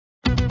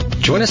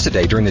Join us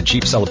today during the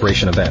Jeep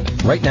Celebration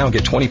event. Right now,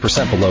 get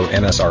 20% below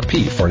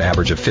MSRP for an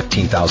average of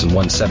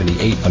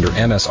 $15,178 under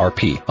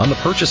MSRP on the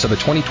purchase of a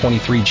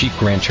 2023 Jeep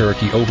Grand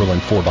Cherokee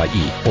Overland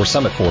 4xE or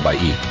Summit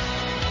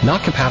 4xE.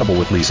 Not compatible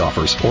with lease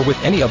offers or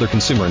with any other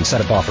consumer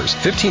incentive offers.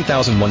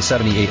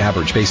 $15,178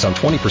 average based on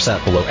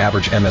 20% below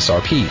average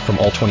MSRP from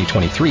all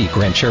 2023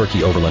 Grand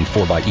Cherokee Overland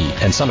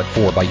 4xE and Summit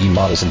 4xE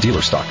models in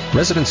dealer stock.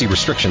 Residency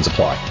restrictions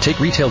apply. Take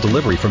retail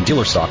delivery from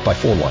dealer stock by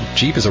 4/1.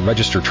 Jeep is a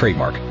registered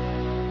trademark.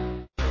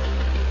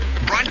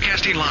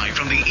 Broadcasting live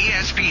from the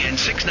ESPN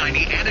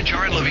 690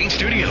 Anajar and Levine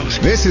studios.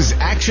 This is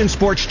Action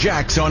Sports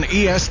Jax on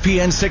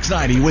ESPN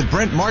 690 with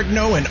Brent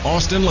Martineau and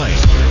Austen Lane.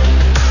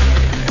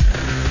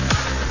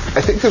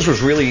 I think this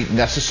was really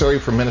necessary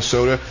for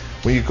Minnesota.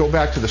 When you go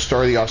back to the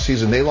start of the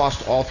offseason, they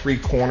lost all three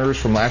corners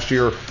from last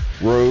year,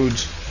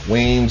 Rhodes,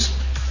 Waynes,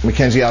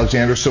 Mackenzie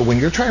Alexander. So when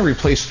you're trying to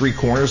replace three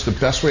corners, the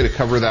best way to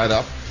cover that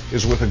up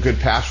is with a good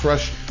pass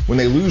rush. When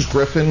they lose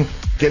Griffin,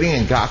 getting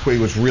Ngakoue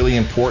was really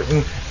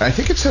important. And I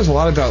think it says a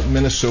lot about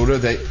Minnesota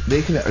that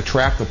they can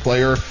attract a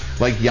player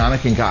like Yannick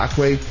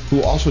Ngakoue,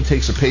 who also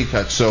takes a pay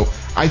cut. So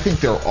I think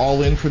they're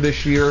all in for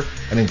this year.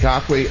 And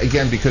Ngakoue,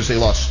 again, because they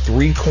lost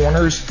three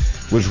corners,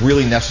 was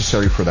really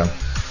necessary for them.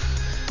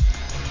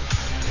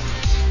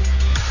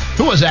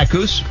 Who was that,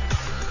 Goose?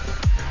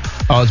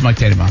 Oh, it's Mike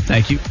Tatum.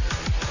 Thank you.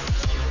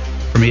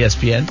 From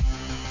ESPN.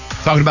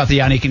 Talking about the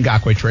Yannick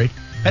Ngakoue trade.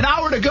 An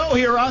hour to go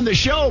here on the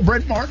show.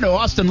 Brent Martineau,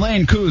 Austen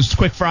Lane, Coos,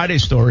 quick Friday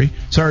story.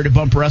 Sorry to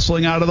bump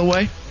wrestling out of the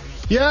way.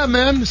 Yeah,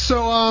 man.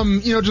 So,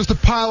 just to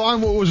pile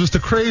on what was just a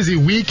crazy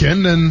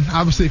weekend and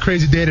obviously a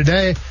crazy day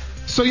today.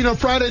 So,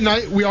 Friday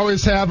night we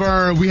always have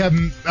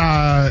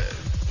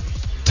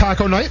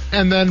Taco night,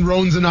 and then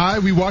Rones and I,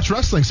 we watch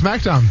wrestling,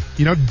 SmackDown,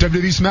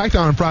 WWE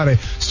SmackDown on Friday,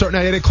 starting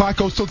at 8 o'clock,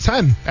 goes till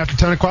 10. After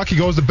 10 o'clock, he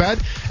goes to bed,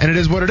 and it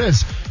is what it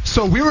is.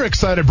 So we were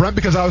excited, Brent,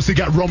 because obviously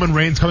got Roman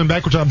Reigns coming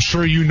back, which I'm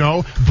sure you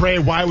know. Bray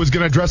Wyatt was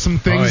going to address some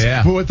things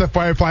with the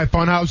Firefly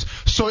Funhouse.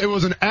 So it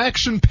was an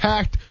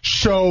action-packed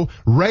show,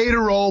 ready to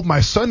roll. My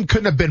son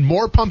couldn't have been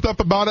more pumped up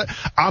about it.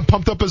 I'm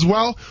pumped up as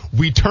well.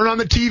 We turn on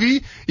the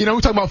TV. We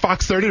talk about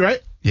Fox 30, right?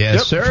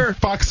 Yes, sir.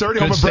 Fox 30,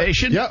 Good home of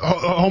station.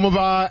 Home of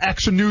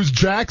Action News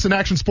Jax and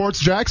Action Sports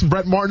Jax and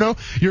Brent Martineau,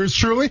 yours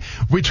truly.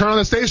 We turn on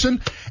the station,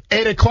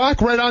 8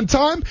 o'clock, right on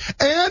time,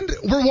 and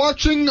we're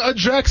watching a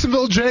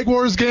Jacksonville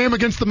Jaguars game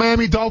against the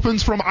Miami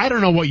Dolphins from I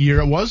don't know what year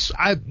it was.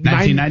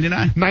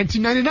 1999.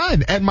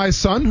 1999. And my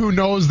son, who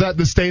knows that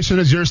the station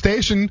is your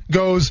station,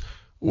 goes,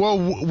 well,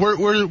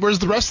 where's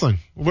the wrestling?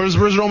 Where's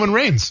Roman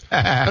Reigns?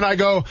 And I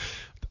go,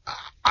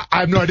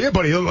 I have no idea,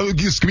 buddy.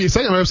 Just give me a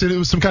second. It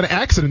was some kind of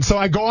accident. So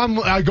I go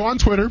on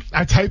Twitter.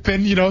 I type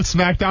in,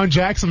 SmackDown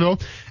Jacksonville,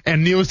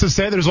 and needless to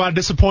say, there's a lot of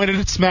disappointed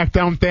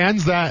SmackDown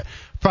fans that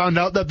found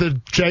out that the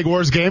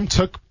Jaguars game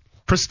took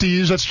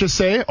prestige, let's just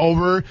say,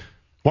 over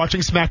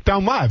watching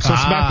SmackDown Live. So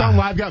SmackDown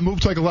Live got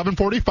moved to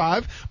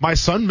 11:45. My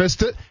son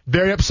missed it.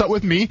 Very upset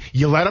with me.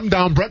 You let him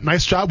down, Brent.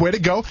 Nice job. Way to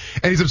go.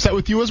 And he's upset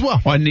with you as well.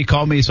 Why didn't he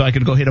call me so I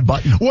could go hit a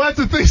button? Well, that's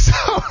the thing. So,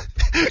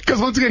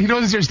 because once again, he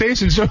knows it's your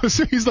station. So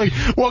he's like,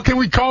 well, can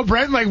we call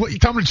Brent? You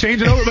tell him to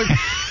change it over?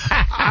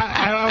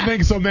 I don't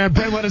think so, man.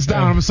 Brent let us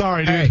down. I'm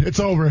sorry, dude. Hey,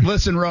 it's over.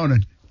 Listen,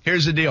 Ronan,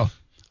 here's the deal.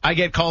 I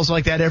get calls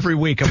like that every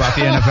week about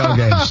the NFL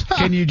games.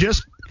 Can you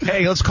just...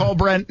 Hey, let's call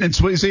Brent and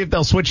see if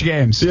they'll switch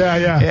games.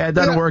 Yeah, it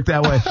doesn't work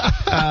that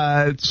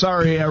way.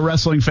 Sorry,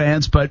 wrestling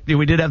fans, but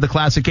we did have the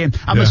classic game.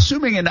 I'm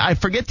assuming, and I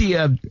forget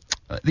the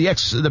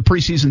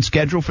preseason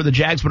schedule for the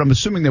Jags, but I'm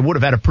assuming they would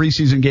have had a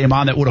preseason game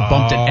on that would have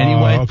bumped it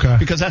anyway. Okay.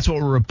 Because that's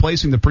what we're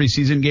replacing the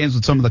preseason games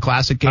with, some of the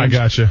classic games. I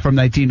gotcha. From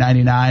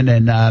 1999.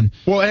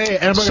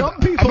 And some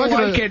people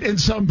like it and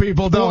some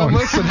people don't.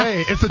 Well, listen,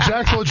 hey, it's the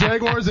Jacksonville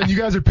Jaguars, and you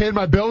guys are paying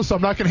my bills, so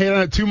I'm not going to hate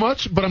on it too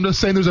much. But I'm just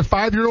saying, there's a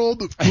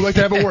 5-year-old who'd like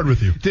to have a word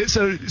with you.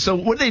 So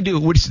what did they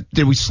do?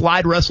 Did we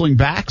slide wrestling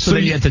back? So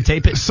then you had to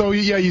tape it. So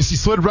you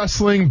slid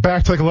wrestling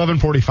back to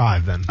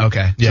 11:45. Then.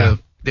 Okay. Yeah.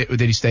 So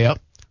did he stay up?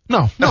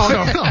 No.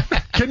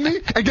 Kidding me?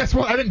 And guess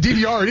what? I didn't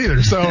DVR it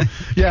either. So,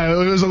 yeah, it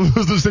was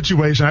a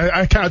situation.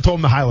 I kind of told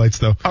him the highlights,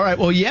 though. All right.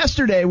 Well,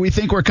 yesterday we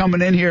think we're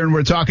coming in here and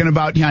we're talking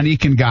about Yannick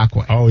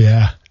Ngakoue. Oh,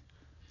 yeah.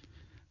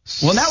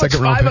 Well, now it's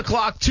 5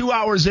 o'clock, 2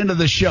 hours into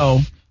the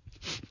show,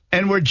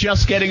 and we're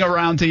just getting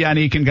around to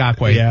Yannick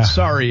Ngakoue. Yeah.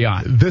 Sorry,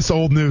 Jan. This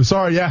old news.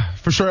 Sorry, yeah,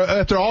 for sure.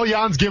 After all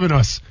Jan's given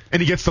us, and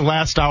he gets the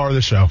last hour of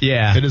the show.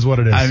 Yeah. It is what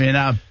it is. I mean,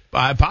 I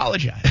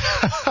apologize.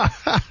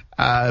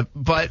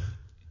 But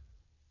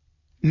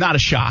not a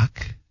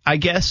shock, I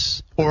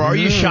guess. Or are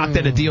you shocked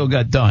that a deal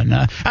got done?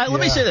 Let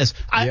me say this.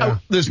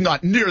 There's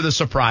not near the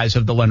surprise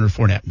of the Leonard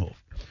Fournette move,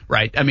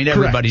 right? I mean,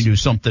 everybody knew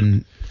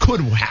something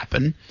could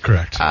happen.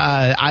 Correct.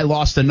 I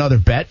lost another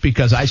bet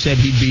because I said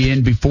he'd be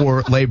in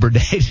before Labor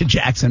Day to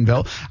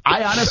Jacksonville.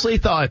 I honestly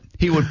thought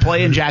he would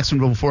play in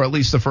Jacksonville for at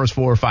least the first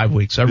 4 or 5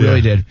 weeks. I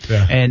really did.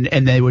 Yeah.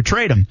 And they would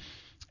trade him.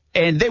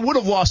 And they would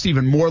have lost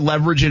even more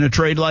leverage in a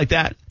trade like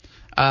that.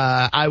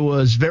 I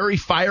was very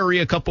fiery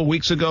a couple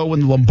weeks ago when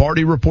the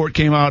Lombardi report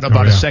came out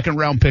about a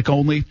second-round pick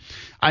only.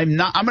 I'm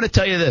going to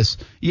tell you this.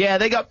 Yeah,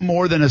 they got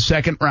more than a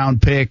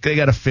second-round pick. They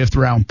got a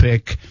fifth-round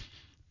pick.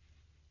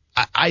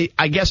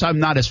 I guess I'm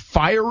not as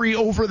fiery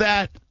over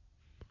that,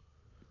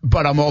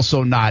 but I'm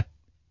also not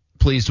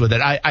pleased with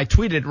it. I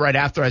tweeted right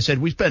after. I said,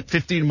 we spent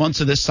 15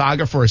 months of this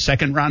saga for a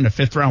second round, a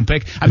fifth round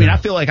pick. I mean, I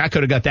feel like I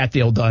could have got that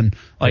deal done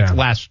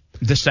last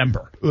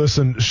December.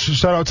 Listen,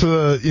 shout out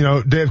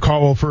to Dave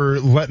Caldwell for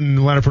letting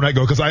Leonard Fournette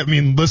go. Because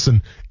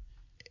listen,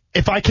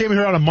 if I came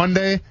here on a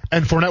Monday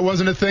and Fournette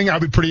wasn't a thing, I'd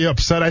be pretty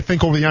upset. I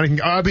think over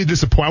Yannick. I'd be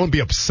disappointed. I wouldn't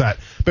be upset,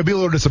 but I'd be a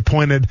little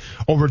disappointed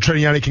over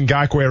trading Yannick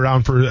Ngakoue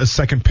around for a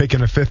second pick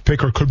and a fifth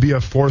pick, or could be a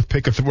fourth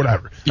pick, if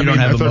whatever. You don't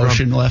have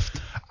emotion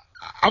left.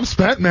 I'm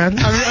spent, man.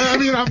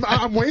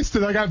 I'm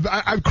wasted. Like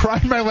I've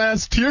cried my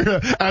last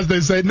tear, as they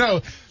say.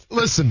 No,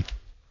 listen.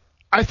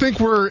 I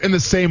think we're in the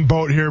same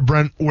boat here,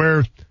 Brent.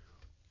 Where's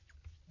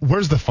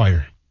the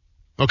fire?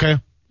 Okay,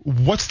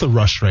 what's the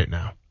rush right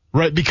now?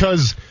 Right,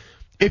 because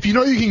if you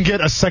can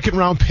get a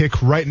second-round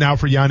pick right now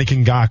for Yannick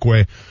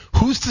Ngakoue,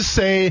 who's to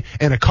say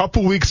in a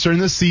couple weeks during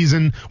the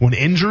season, when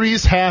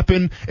injuries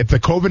happen, if the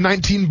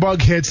COVID-19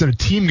 bug hits and a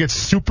team gets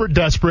super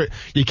desperate,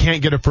 you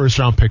can't get a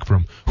first-round pick from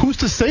him? Who's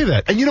to say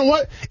that? And you know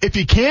what? If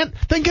you can't,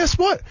 then guess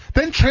what?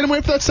 Then trade him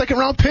away for that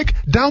second-round pick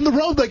down the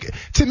road. Like,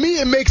 to me,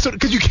 it makes it,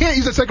 because you can't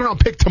use that second-round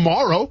pick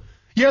tomorrow.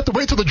 You have to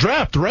wait till the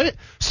draft, right?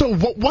 So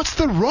what's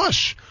the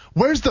rush?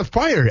 Where's the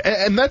fire?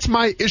 And that's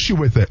my issue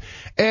with it.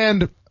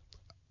 And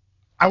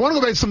I want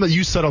to go back to something that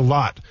you said a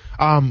lot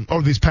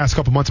over these past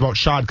couple months about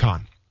Shad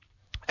Khan.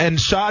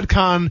 And Shad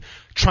Khan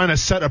trying to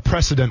set a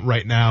precedent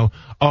right now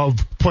of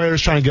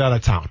players trying to get out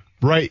of town,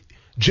 right?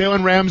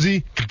 Jalen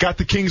Ramsey got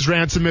the king's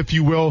ransom, if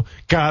you will,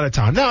 got out of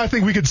town. Now, I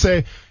think we could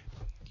say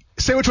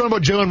what you want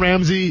about Jalen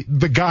Ramsey,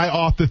 the guy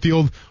off the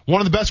field,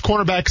 one of the best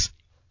cornerbacks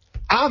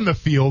on the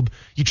field.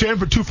 You traded him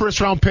for 2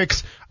 first-round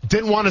picks,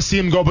 didn't want to see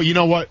him go, but you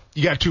know what?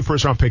 You got 2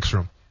 first-round picks for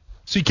him.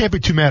 So you can't be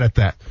too mad at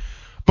that.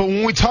 But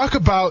when we talk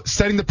about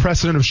setting the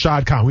precedent of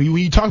Shad Khan, when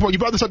you talk about, you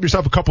brought this up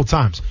yourself a couple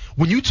times.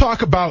 When you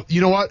talk about, you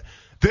know what,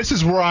 this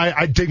is where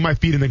I dig my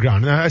feet in the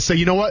ground. And I say,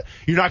 you know what,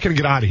 you're not going to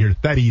get out of here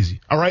that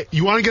easy. All right?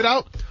 You want to get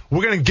out?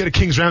 We're going to get a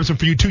king's ransom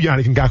for you too,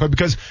 Yannick Ngakoue,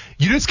 because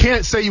you just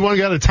can't say you want to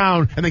get out of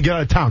town and then get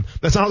out of town.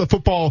 That's not how the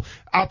football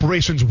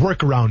operations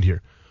work around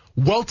here.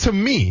 Well, to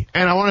me,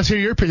 and I want to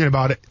hear your opinion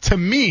about it, to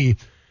me,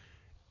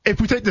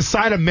 if we take the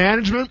side of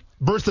management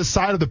versus the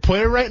side of the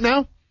player right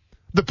now,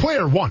 the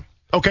player won.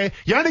 Okay,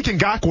 Yannick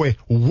Ngakoue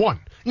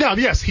won. Now,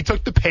 yes, he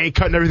took the pay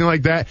cut and everything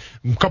like that.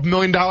 A couple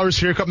 $1 million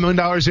here, a couple $1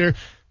 million here.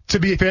 To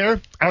be fair,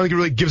 I don't think it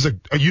really gives a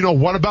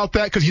you-know-what about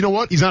that, because you know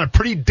what? He's on a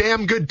pretty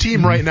damn good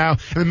team right now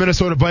in the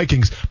Minnesota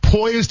Vikings,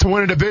 poised to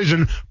win a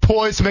division,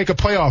 poised to make a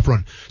playoff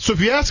run. So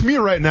if you ask me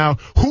right now,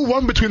 who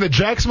won between the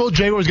Jacksonville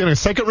Jaguars getting a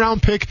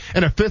second-round pick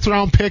and a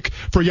fifth-round pick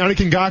for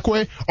Yannick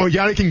Ngakoue, or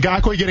Yannick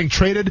Ngakoue getting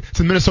traded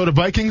to the Minnesota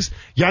Vikings?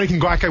 Yannick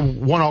Ngakoue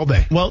won all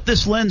day. Well,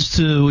 this lends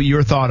to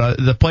your thought,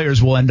 the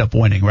players will end up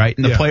winning, right?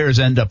 And the players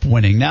end up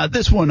winning. Now,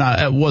 this one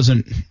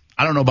wasn't...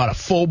 I don't know about a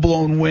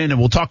full-blown win, and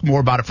we'll talk more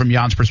about it from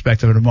Jan's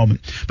perspective in a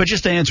moment. But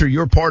just to answer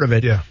your part of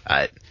it,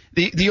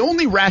 the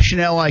only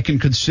rationale I can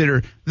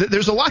consider,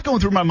 there's a lot going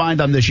through my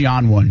mind on this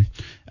Jan one.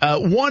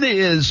 One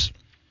is,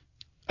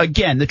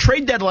 again, the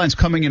trade deadline's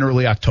coming in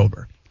early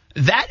October.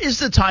 That is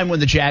the time when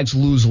the Jags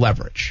lose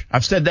leverage.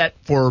 I've said that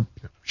for,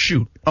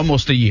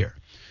 almost a year.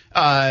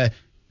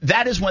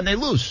 That is when they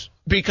lose.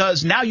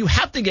 Because now you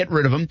have to get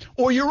rid of him,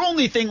 or your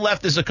only thing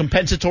left is a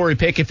compensatory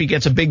pick if he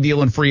gets a big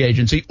deal in free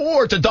agency,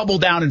 or to double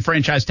down and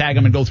franchise tag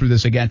him and go through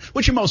this again,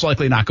 which you're most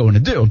likely not going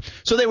to do.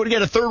 So they would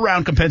get a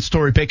third-round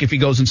compensatory pick if he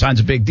goes and signs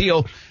a big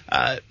deal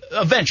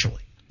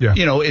eventually,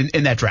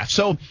 in that draft.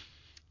 So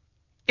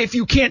if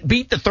you can't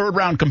beat the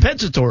third-round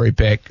compensatory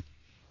pick,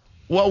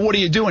 well, what are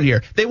you doing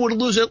here? They would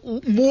lose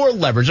more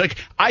leverage. Like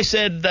I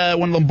said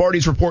when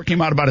Lombardi's report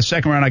came out about a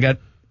second round, I got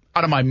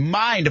out of my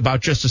mind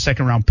about just a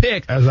second-round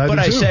pick.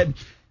 I said,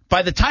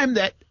 by the time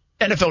that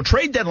NFL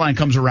trade deadline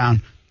comes around,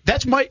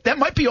 that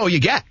might be all you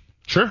get.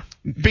 Sure.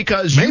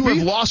 Because you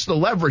have lost the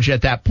leverage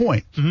at that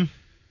point. Mm-hmm.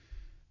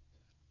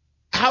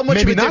 How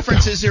much of a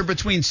difference is there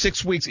between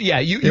 6 weeks?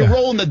 You're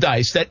rolling the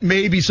dice that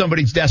maybe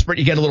somebody's desperate.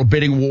 You get a little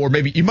bidding war.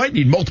 Maybe you might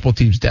need multiple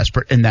teams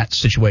desperate in that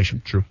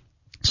situation. True.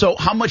 So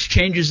how much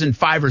changes in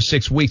 5 or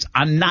 6 weeks?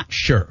 I'm not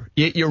sure.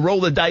 You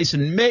roll the dice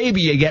and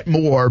maybe you get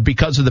more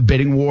because of the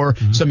bidding war,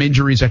 some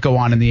injuries that go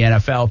on in the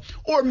NFL,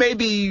 or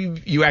maybe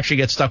you actually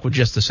get stuck with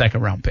just the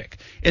second-round pick.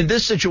 In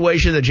this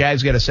situation, the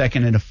Jags get a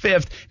second and a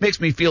fifth.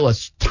 Makes me feel a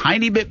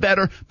tiny bit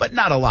better, but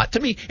not a lot. To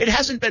me, it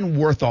hasn't been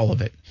worth all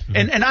of it.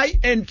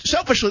 And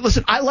selfishly,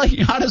 listen, I like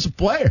Jan as a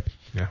player.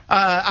 Yeah.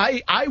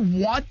 I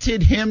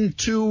wanted him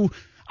to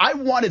 – I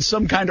wanted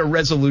some kind of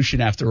resolution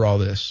after all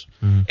this.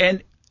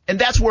 And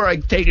that's where I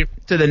take it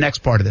to the next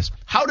part of this.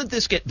 How did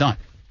this get done?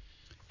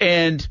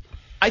 And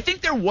I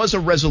think there was a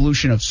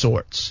resolution of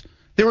sorts.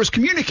 There was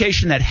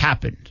communication that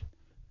happened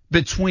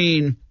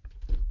between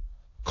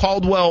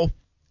Caldwell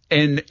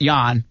and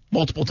Jan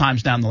multiple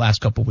times down the last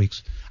couple of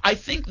weeks. I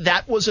think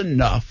that was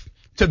enough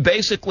to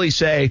basically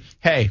say,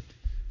 hey,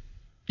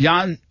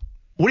 Jan,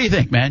 what do you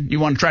think, man? You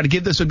want to try to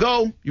give this a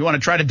go? You want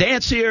to try to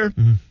dance here?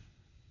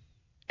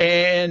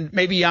 And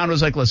maybe Jan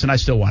was like, listen, I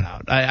still want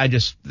out. I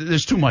just,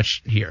 there's too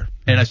much here.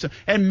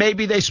 And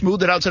maybe they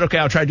smoothed it out and said, okay,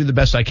 I'll try to do the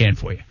best I can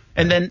for you.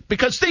 And then,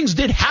 because things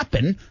did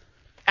happen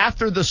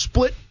after the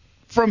split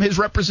from his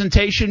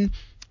representation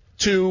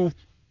to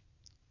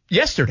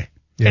yesterday.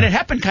 Yeah. And it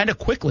happened kind of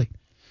quickly.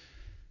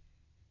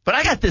 But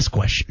I got this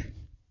question.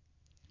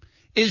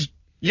 Is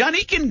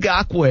Yannick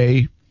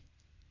Ngakoue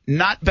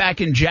not back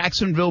in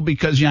Jacksonville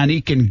because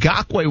Yannick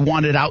Ngakoue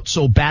wanted out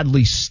so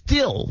badly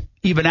still,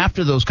 even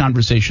after those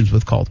conversations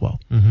with Caldwell?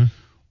 Mm-hmm.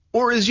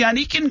 Or is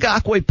Yannick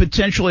Ngakoue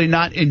potentially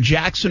not in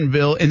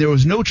Jacksonville and there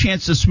was no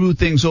chance to smooth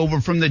things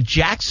over from the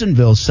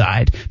Jacksonville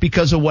side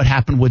because of what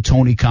happened with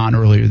Tony Khan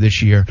earlier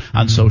this year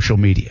on social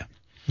media?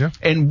 Yeah.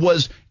 And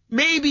was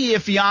maybe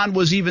if Jan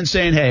was even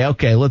saying, hey,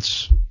 okay,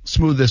 let's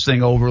smooth this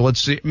thing over. Let's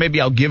see. Maybe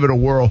I'll give it a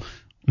whirl.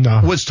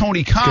 No. Was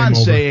Tony Khan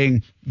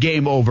saying,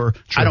 game over,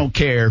 I don't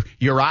care,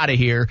 you're out of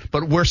here,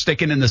 but we're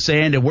sticking in the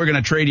sand and we're going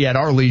to trade you at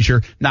our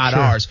leisure, not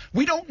ours.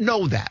 We don't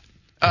know that.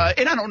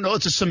 And I don't know,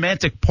 it's a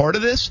semantic part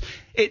of this.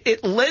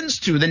 It lends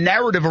to the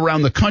narrative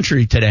around the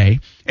country today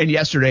and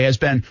yesterday has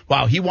been,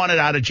 wow, he wanted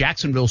out of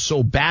Jacksonville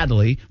so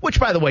badly, which,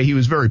 by the way, he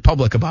was very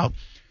public about,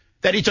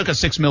 that he took a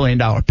 $6 million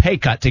pay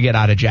cut to get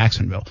out of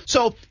Jacksonville.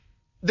 So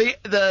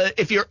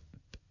if you're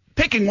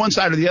picking one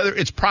side or the other,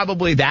 it's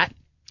probably that.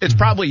 It's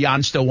probably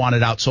Jan still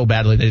wanted out so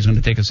badly that he's going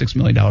to take a $6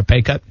 million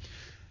pay cut.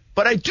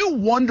 But I do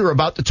wonder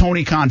about the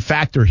Tony Khan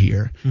factor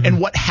here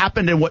and what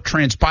happened and what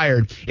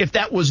transpired if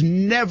that was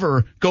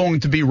never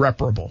going to be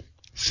reparable.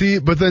 See,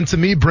 but then to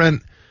me,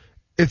 Brent,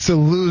 it's a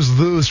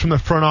lose-lose from the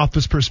front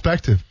office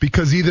perspective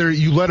because either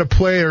you let a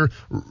player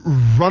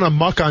run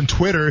amok on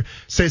Twitter,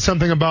 say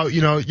something about,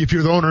 if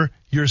you're the owner,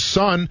 your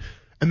son,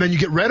 and then you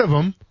get rid of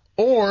him,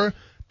 or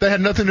that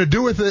had nothing to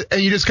do with it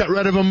and you just got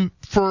rid of him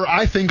for,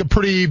 I think, a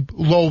pretty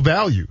low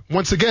value.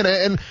 Once again,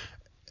 and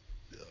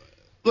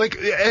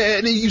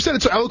you said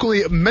it so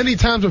eloquently many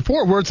times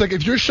before, where it's like,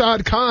 if you're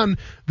Shad Khan,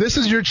 this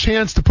is your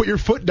chance to put your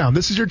foot down.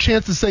 This is your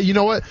chance to say, you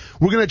know what,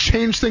 we're going to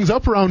change things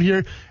up around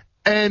here,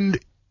 and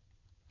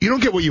you don't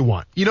get what you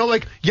want.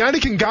 Yannick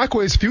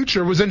Ngakoue's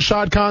future was in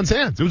Shad Khan's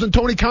hands. It was in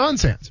Tony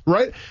Khan's hands,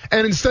 right?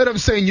 And instead of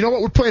saying, you know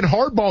what, we're playing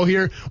hardball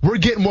here, we're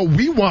getting what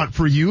we want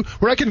for you,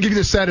 we're not going to give you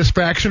the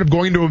satisfaction of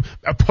going to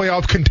a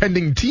playoff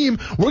contending team,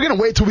 we're going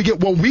to wait till we get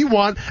what we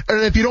want,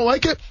 and if you don't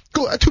like it,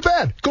 too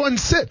bad, go ahead and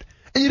sit.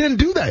 And you didn't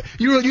do that.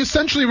 You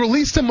essentially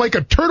released him like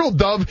a turtle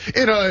dove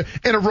in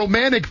a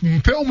romantic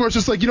film where it's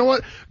just like, you know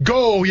what?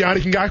 Go,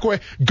 Yannick Ngakoue.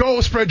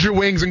 Go spread your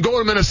wings and go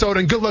to Minnesota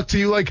and good luck to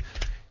you. Like,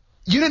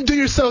 you didn't do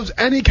yourselves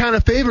any kind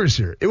of favors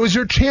here. It was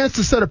your chance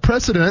to set a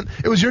precedent.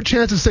 It was your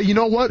chance to say, you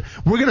know what?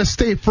 We're going to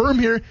stay firm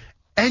here.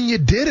 And you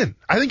didn't.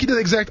 I think you did the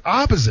exact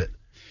opposite.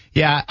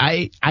 Yeah,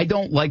 I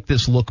don't like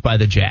this look by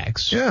the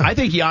Jags. Yeah. I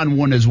think Jan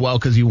won as well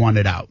because he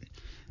wanted out.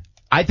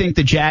 I think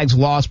the Jags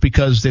lost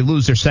because they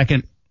lose their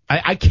second.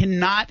 I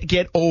cannot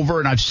get over,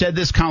 and I've said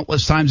this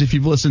countless times if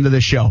you've listened to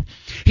this show,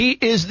 he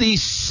is the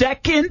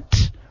second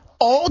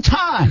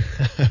all-time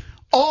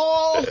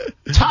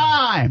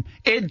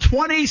in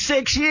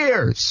 26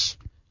 years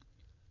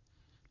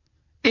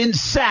in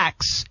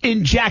sacks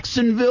in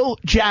Jacksonville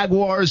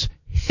Jaguars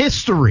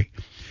history.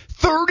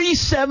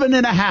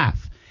 37.5.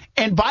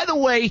 And by the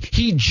way,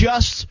 he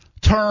just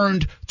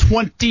turned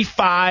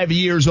 25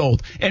 years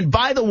old. And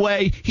by the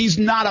way, he's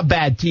not a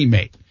bad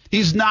teammate.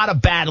 He's not a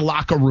bad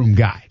locker room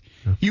guy.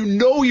 You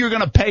know you're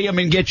going to pay him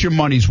and get your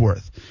money's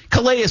worth.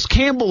 Calais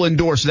Campbell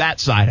endorsed that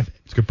side of it.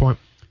 That's a good point.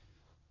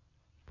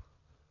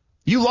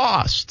 You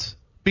lost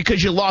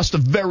because you lost a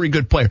very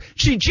good player.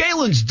 See,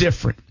 Jalen's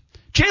different.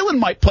 Jalen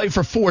might play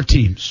for 4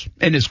 teams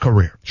in his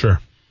career. Sure.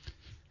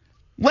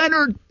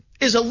 Leonard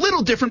is a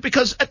little different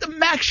because at the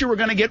max you were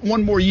going to get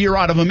 1 more year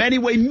out of him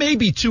anyway,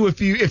 maybe 2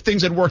 if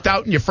things had worked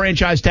out and you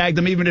franchise tagged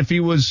him, even if he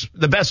was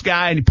the best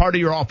guy and part of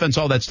your offense,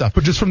 all that stuff.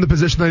 But just from the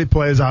position that he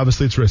plays,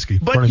 obviously it's risky.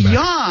 But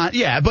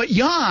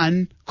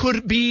Jan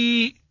could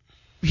be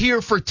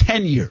here for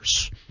 10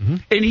 years,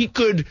 and he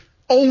could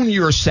own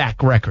your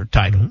sack record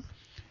title,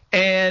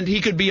 and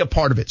he could be a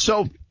part of it.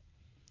 So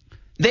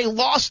they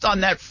lost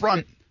on that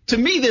front. To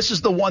me, this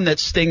is the one that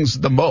stings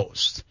the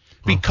most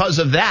because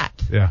of that.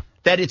 Yeah.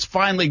 That it's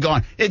finally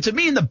gone. And to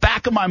me, in the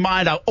back of my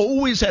mind, I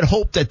always had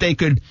hoped that they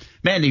could,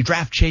 they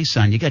draft Chase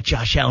on. You got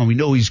Josh Allen. We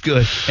know he's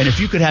good. And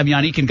if you could have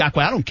Yannick Ngakoue,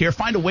 I don't care.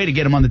 Find a way to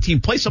get him on the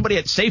team. Play somebody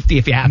at safety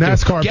if you have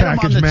NASCAR to. Get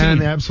package, him on the man,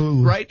 team.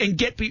 absolutely. Right?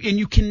 And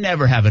you can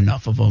never have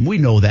enough of them. We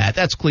know that.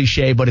 That's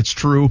cliche, but it's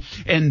true.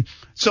 And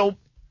so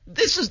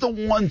this is the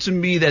one to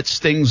me that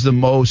stings the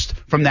most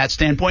from that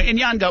standpoint. And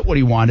Jan got what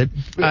he wanted.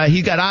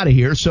 He got out of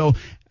here. So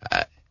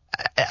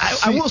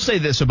I will say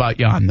this about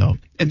Jan, though.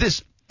 And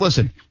this,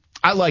 listen,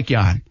 I like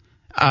Jan.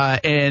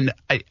 And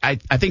I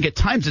think at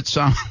times it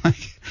sounds like,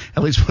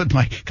 at least with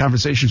my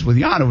conversations with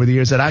Jan over the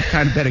years, that I've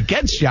kind of been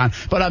against Jan,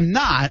 but I'm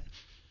not.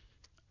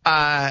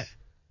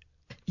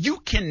 You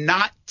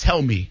cannot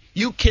tell me,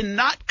 you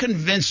cannot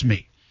convince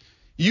me,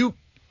 you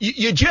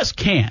just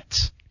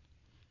can't,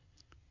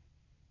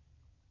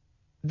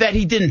 that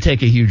he didn't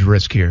take a huge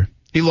risk here.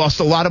 He lost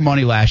a lot of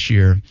money last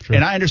year,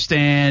 and I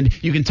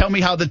understand. You can tell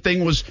me how the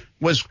thing was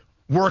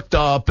worked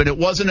up and it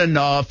wasn't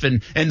enough,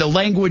 and the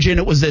language in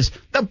it was this.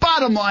 The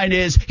bottom line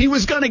is he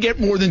was going to get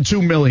more than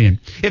 $2 million.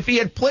 If he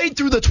had played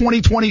through the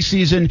 2020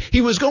 season, he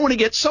was going to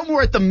get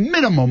somewhere at the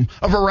minimum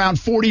of around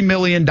 $40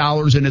 million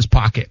in his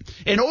pocket.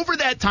 And over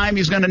that time,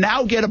 he's going to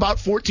now get about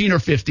 $14 or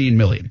 $15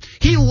 million.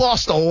 He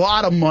lost a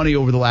lot of money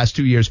over the last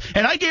 2 years,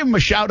 and I gave him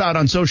a shout out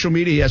on social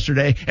media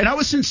yesterday, and I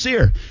was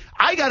sincere.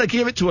 I got to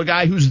give it to a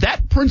guy who's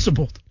that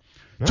principled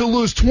to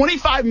lose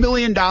 $25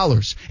 million.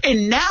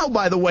 And now,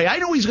 by the way, I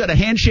know he's got a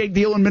handshake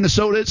deal in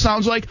Minnesota, it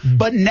sounds like,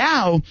 but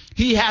now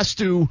he has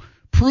to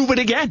prove it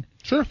again.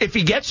 Sure. If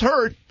he gets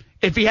hurt,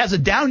 if he has a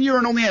down year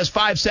and only has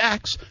 5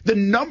 sacks,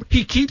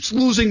 he keeps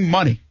losing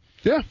money.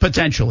 Yeah.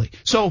 Potentially.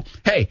 So,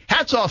 hey,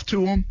 hats off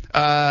to him.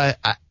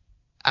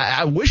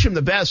 I wish him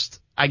the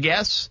best, I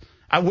guess.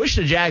 I wish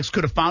the Jags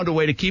could have found a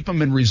way to keep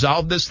him and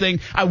resolve this thing.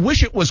 I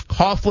wish it was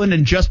Coughlin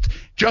and just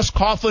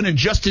Coughlin and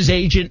just his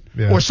agent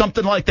or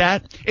something like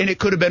that, and it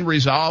could have been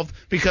resolved,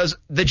 because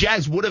the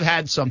Jags would have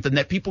had something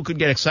that people could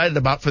get excited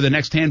about for the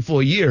next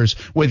handful of years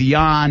with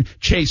Jan,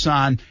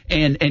 Chason,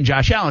 and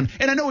Josh Allen.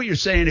 And I know what you're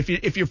saying.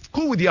 If you're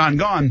cool with Jan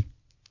gone,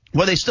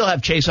 well, they still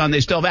have Chason,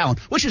 they still have Allen,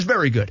 which is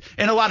very good.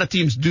 And a lot of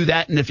teams do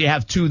that, and if you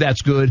have 2,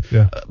 that's good.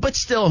 Yeah. But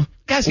still,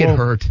 guys get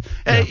hurt.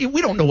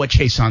 We don't know what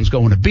Chason's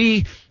going to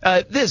be.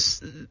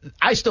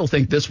 I still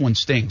think this one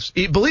stings.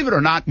 Believe it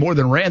or not, more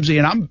than Ramsey,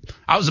 and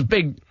I was a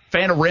big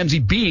fan of Ramsey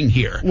being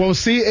here. Well,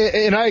 see,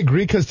 and I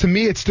agree, because to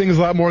me it stings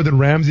a lot more than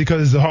Ramsey,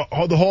 because the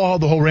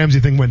whole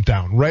Ramsey thing went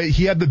down, right?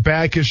 He had the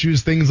back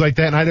issues, things like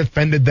that, and I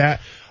defended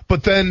that.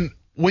 But then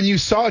when you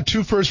saw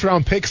 2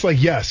 first-round picks,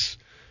 yes,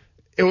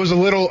 it was a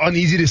little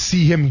uneasy to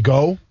see him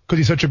go because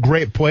he's such a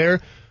great player.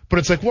 But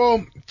it's like,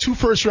 well, 2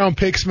 first-round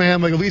picks,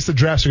 man, at least the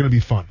drafts are going to be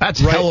fun. That's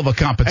a hell of a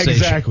compensation.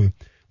 Exactly.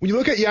 When you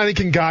look at Yannick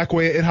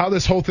Ngakoue and how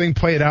this whole thing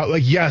played out,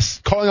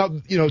 yes, calling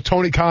out,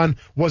 Tony Khan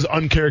was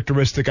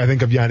uncharacteristic, I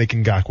think, of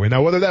Yannick Ngakoue.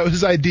 Now, whether that was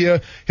his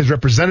idea, his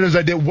representative's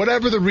idea,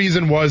 whatever the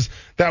reason was,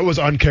 that was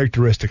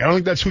uncharacteristic. I don't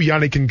think that's who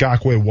Yannick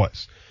Ngakoue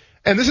was.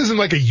 And this isn't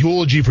like a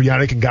eulogy for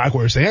Yannick Ngakoue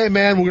or saying, hey,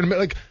 man, we're going to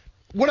make,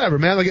 whatever,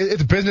 man.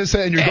 It's business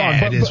and you're gone.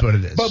 It is what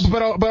it is. But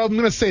I'm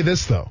going to say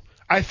this, though.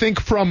 I think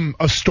from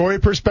a story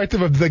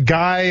perspective of the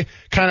guy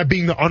kind of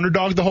being the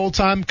underdog the whole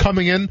time,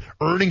 coming in,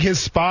 earning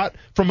his spot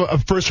from a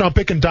first-round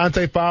pick in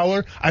Dante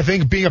Fowler, I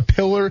think being a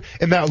pillar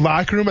in that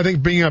locker room, I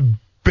think being a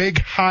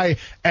big,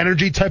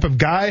 high-energy type of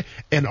guy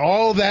and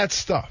all that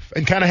stuff,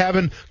 and kind of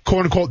having,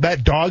 quote-unquote,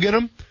 that dog in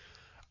him,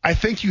 I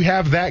think you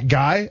have that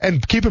guy.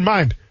 And keep in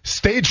mind,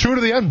 stay true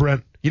to the end,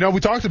 Brent. We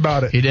talked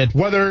about it. He did.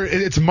 Whether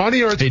it's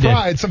money or it's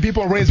pride, some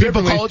people are raised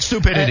differently. People call it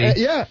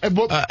stupidity.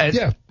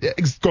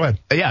 Go ahead.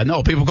 Yeah,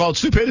 no, people call it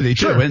stupidity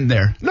too in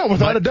there. No,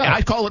 without a doubt.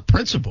 I call it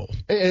principle.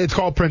 It's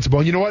called principle.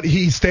 And you know what?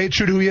 He stayed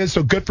true to who he is,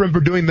 so good for him for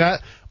doing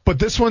that. But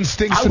this one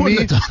stinks to me.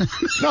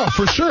 No,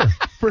 for sure.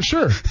 For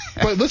sure.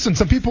 But listen,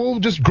 some people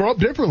just grow up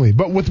differently.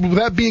 But with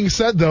that being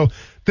said, though,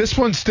 this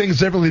one stings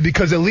differently,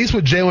 because at least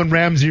with Jalen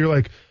Ramsey, you're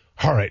like,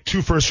 all right,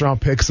 2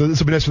 first-round picks, so this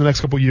will be nice for the next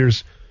couple of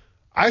years.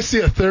 I see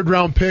a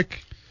 3rd-round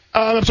pick.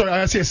 I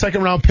see a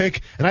 2nd-round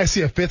pick, and I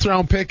see a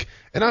 5th-round pick,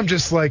 and I'm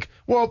just like,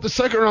 well, the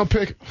 2nd-round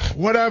pick,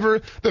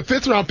 whatever. The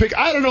 5th-round pick,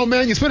 I don't know,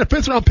 man. You spent a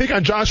 5th-round pick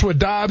on Joshua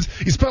Dobbs.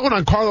 You spent one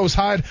on Carlos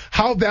Hyde.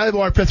 How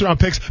valuable are 5th-round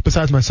picks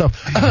besides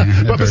myself?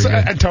 And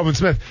Telvin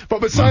Smith.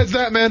 But besides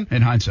that, man.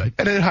 In hindsight.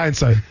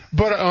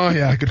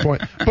 But, good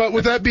point. But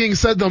with that being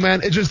said, though,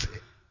 man,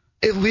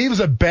 it leaves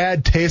a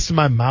bad taste in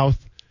my mouth,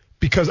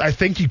 because I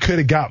think you could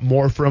have got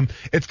more from.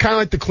 It's kind of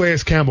like the Calais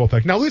Campbell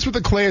effect. Now, at least with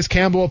the Calais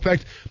Campbell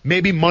effect,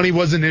 maybe money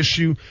was an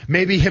issue.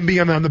 Maybe him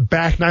being on the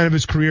back 9 of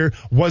his career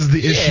was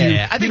the issue.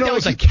 Yeah, I think that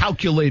was a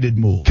calculated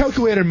move.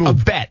 A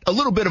bet. A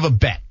little bit of a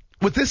bet.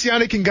 With this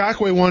Yannick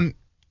Ngakoue one,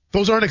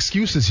 those aren't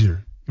excuses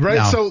here. Right?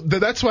 No. So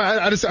that's why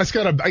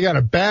I got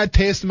a bad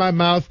taste in my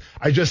mouth.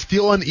 I just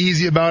feel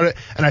uneasy about it,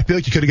 and I feel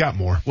like you could have got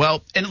more.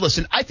 Well, and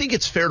listen, I think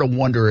it's fair to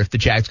wonder if the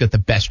Jags got the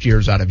best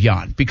years out of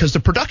Jan, because the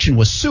production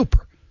was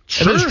super.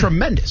 Sure. It was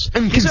tremendous.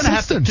 And he's going to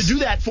have to do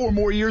that 4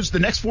 more years, the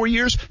next 4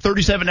 years,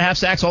 37.5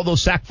 sacks, all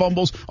those sack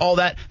fumbles, all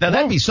that. Now,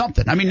 that'd be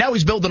something. I mean, now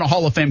he's building a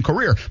Hall of Fame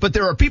career. But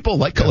there are people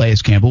like Calais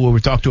Campbell, who we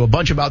talked to a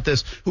bunch about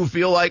this, who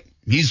feel like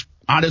he's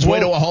on his way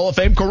to a Hall of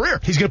Fame career.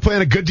 He's going to play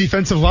in a good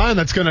defensive line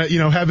that's going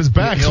to, have his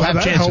back. He'll so have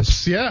that chances.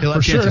 Helps. Yeah, He'll for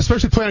have sure. chances.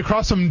 Especially playing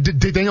across from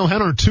Daniel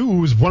Henner, too,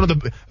 who's one of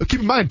the, keep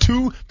in mind,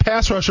 2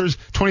 pass rushers,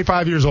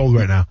 25 years old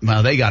right now.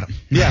 Well, they got him.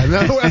 Yeah,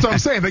 that's what I'm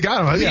saying. They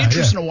got him. It'd be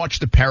interesting to watch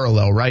the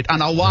parallel, right?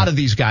 On a lot of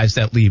these guys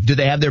that leave. Do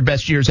they have their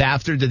best years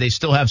after? Do they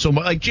still have so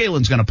much? Like,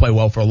 Jalen's going to play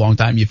well for a long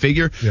time, you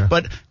figure. Yeah.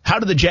 But how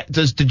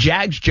does the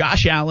Jags,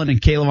 Josh Allen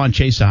and K'Lavon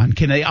Chason,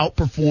 can they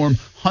outperform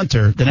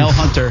Danielle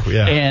Hunter,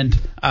 and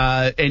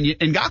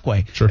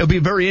Ngakoue? Sure. It'll be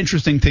a very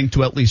interesting thing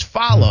to at least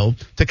follow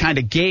to kind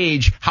of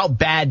gauge how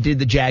bad did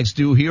the Jags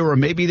do here, or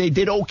maybe they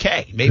did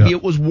okay. Maybe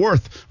it was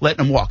worth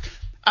letting them walk.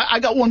 I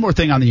got one more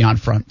thing on the Jan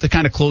front to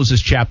kind of close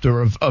this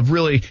chapter of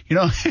really,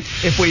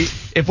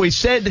 if we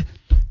said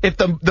If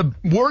the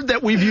word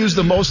that we've used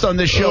the most on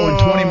this show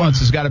in 20 months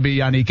has got to be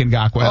Yannick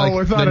Ngakoue.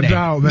 Without a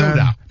doubt, man. No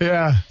doubt.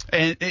 Yeah.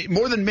 And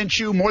more than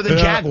Minshew, more than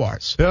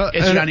Jaguars. Yeah.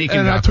 It's Yannick Ngakoue.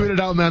 And I tweeted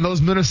out, man,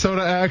 those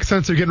Minnesota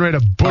accents are getting ready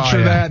to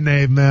butcher that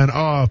name, man.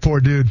 Oh, poor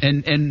dude.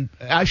 And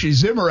actually,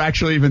 Zimmer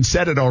actually even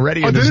said it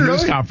already in his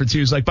news conference. He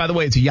was like, by the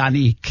way, it's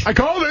Yannick. I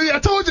called it. I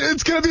told you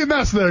it's going to be a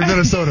mess there in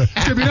Minnesota. It's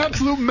going to be an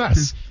absolute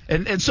mess.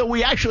 And so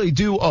we actually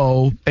do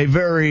owe a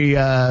very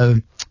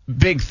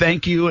big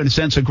thank you and a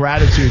sense of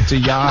gratitude to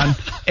Jan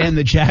and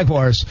the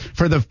Jaguars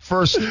for the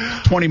first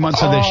 20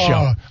 months of this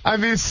show. I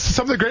mean,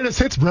 some of the greatest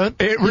hits,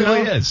 Brent. It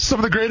really is. Some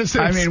of the greatest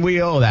hits. I mean,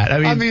 we owe that.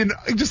 I mean,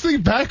 just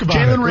think back about it.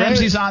 Jalen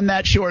Ramsey's on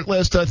that short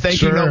list.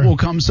 Thank you note will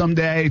come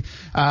someday.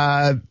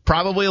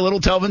 Probably a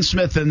little Telvin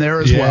Smith in there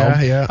as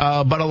well.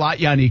 Yeah. But a lot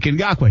Yannick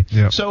Ngakoue.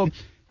 Yeah. So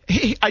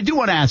I do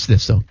want to ask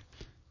this, though,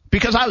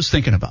 because I was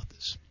thinking about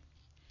this.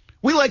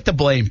 We like to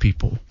blame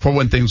people for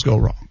when things go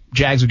wrong.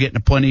 Jags are getting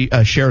a plenty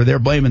share of their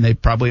blame, and they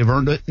probably have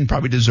earned it and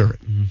probably deserve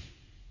it. Mm-hmm.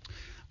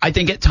 I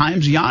think at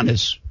times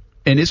Giannis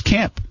and his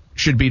camp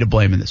should be to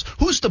blame in this.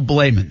 Who's to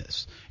blame in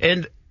this?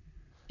 And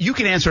you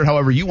can answer it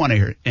however you want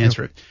to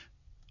answer it.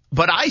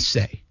 But I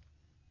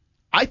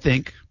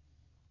think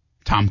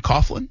Tom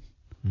Coughlin.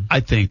 Mm-hmm. I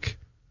think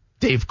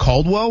Dave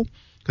Caldwell,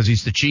 because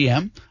he's the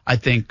GM. I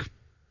think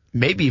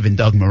maybe even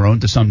Doug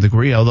Marrone to some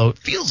degree, although it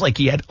feels like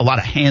he had a lot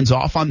of hands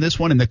off on this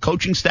one, and the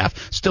coaching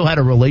staff still had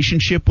a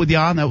relationship with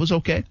Jan. That was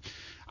okay.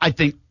 I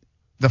think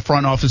the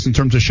front office in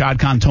terms of Shad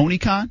Khan, Tony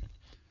Khan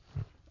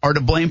are to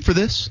blame for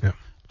this. Yeah.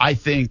 I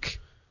think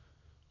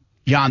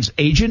Jan's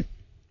agent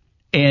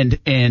and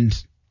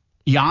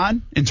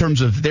Jan, in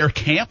terms of their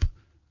camp,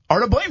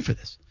 are to blame for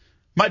this.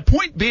 My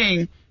point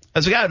being,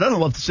 as a guy who doesn't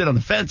love to sit on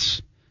the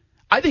fence,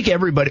 I think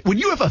everybody, when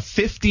you have a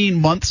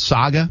 15-month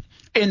saga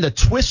and the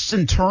twists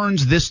and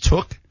turns this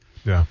took,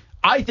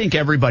 I think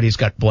everybody's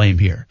got blame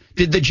here.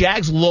 Did the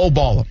Jags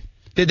lowball him?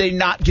 Did they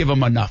not give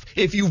him enough?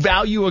 If you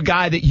value a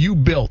guy that you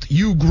built,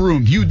 you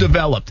groomed, you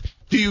developed,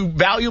 do you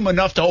value him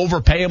enough to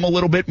overpay him a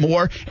little bit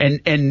more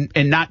and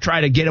not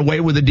try to get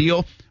away with a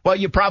deal? Well,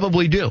 you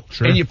probably do.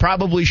 Sure. And you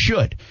probably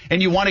should.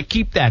 And you want to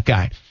keep that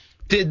guy.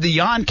 Did the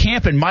Jan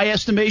camp, in my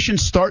estimation,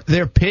 start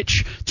their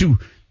pitch to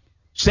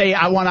say,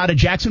 I want out of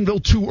Jacksonville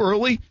too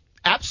early?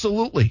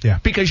 Absolutely. Yeah.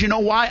 Because you know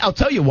why? I'll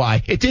tell you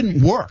why. It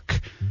didn't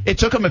work. It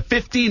took them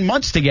 15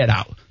 months to get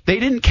out. They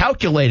didn't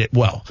calculate it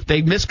well.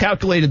 They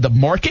miscalculated the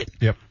market.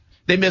 Yep.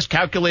 They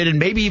miscalculated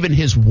maybe even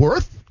his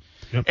worth.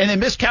 Yep. And they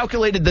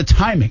miscalculated the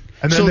timing.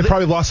 And then they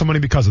probably lost some money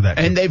because of that.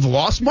 And they've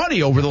lost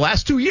money over the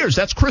last 2 years.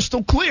 That's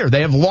crystal clear.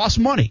 They have lost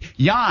money.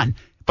 Jan,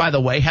 by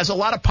the way, has a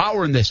lot of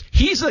power in this.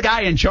 He's the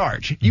guy in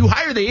charge. You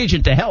hire the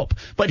agent to help,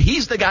 but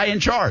he's the guy in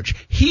charge.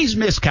 He's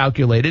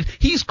miscalculated.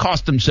 He's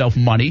cost himself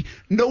money,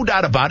 no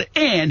doubt about it.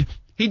 And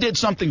he did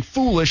something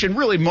foolish, and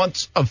really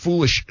months of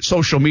foolish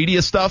social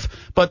media stuff.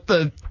 But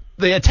the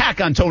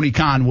attack on Tony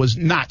Khan was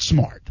not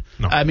smart.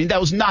 No. I mean, that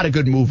was not a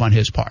good move on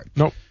his part.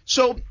 Nope.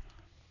 So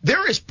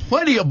there is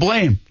plenty of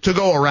blame to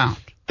go around.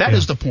 That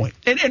is the point.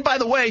 And by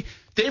the way,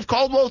 Dave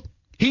Caldwell,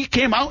 he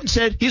came out and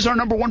said he's our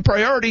number one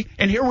priority,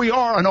 and here we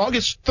are on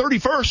August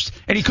 31st,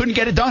 and he couldn't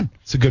get it done.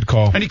 It's a good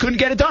call. And he couldn't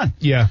get it done.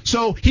 Yeah.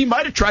 So he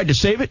might have tried to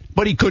save it,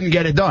 but he couldn't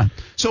get it done.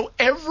 So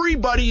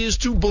everybody is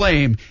to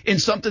blame in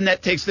something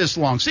that takes this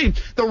long. See,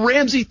 the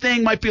Ramsey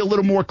thing might be a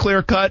little more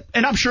clear-cut,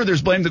 and I'm sure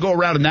there's blame to go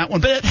around in that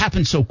one, but it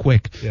happened so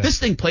quick. Yeah. This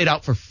thing played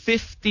out for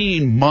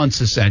 15 months,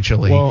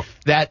 essentially,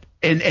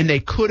 and they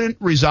couldn't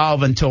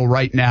resolve until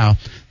right now.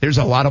 There's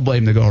a lot of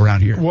blame to go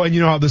around here. Well, and you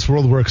know how this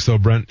world works, though,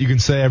 Brent. You can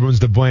say everyone's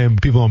to blame,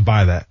 but people don't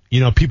buy that. You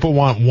know, people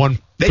want one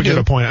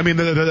particular point. I mean,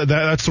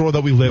 that's the world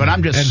that we live in. But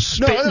I'm just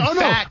spitting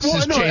facts,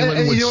 as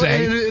Jalen would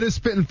say. It is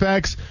spitting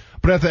facts,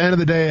 but at the end of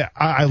the day,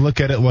 I look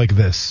at it like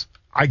this.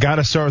 I got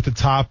to start at the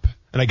top,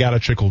 and I got to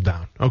trickle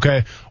down,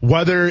 okay?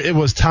 Whether it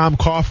was Tom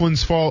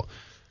Coughlin's fault,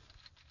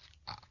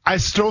 I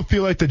still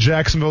feel like the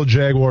Jacksonville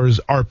Jaguars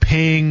are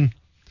paying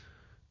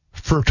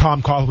for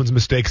Tom Coughlin's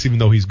mistakes, even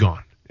though he's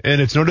gone. And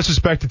it's no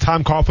disrespect to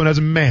Tom Coughlin as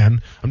a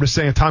man. I'm just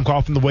saying Tom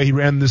Coughlin, the way he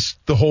ran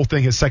the whole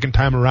thing his second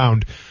time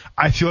around,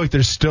 I feel like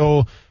they're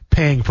still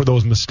paying for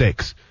those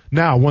mistakes.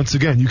 Now, once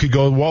again, you could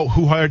go, well,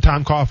 who hired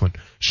Tom Coughlin?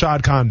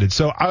 Shad Khan did.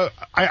 So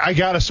I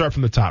got to start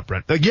from the top,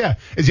 Brent. Like, yeah,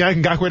 is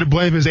Yannick Ngakoue to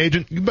blame his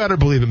agent? You better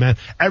believe it, man.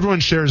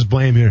 Everyone shares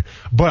blame here.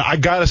 But I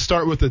got to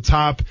start with the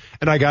top,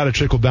 and I got to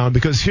trickle down,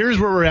 because here's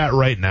where we're at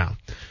right now.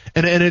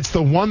 And it's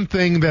the one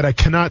thing that I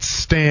cannot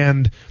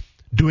stand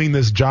doing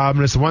this job,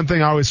 and it's the one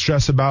thing I always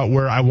stress about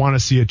where I want to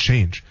see a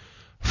change.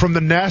 From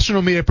the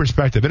national media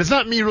perspective, and it's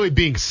not me really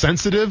being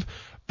sensitive,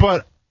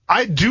 but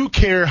I do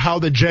care how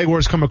the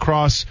Jaguars come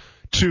across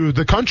to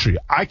the country.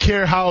 I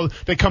care how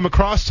they come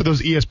across to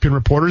those ESPN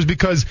reporters,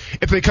 because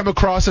if they come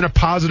across in a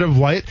positive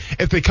light,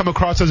 if they come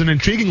across as an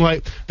intriguing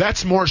light,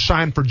 that's more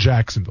shine for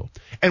Jacksonville.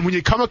 And when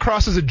you come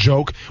across as a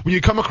joke, when you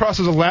come across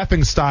as a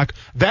laughing stock,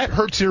 that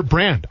hurts your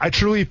brand. I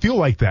truly feel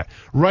like that,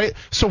 right?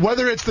 So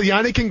whether it's the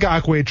Yannick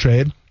Ngakoue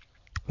trade,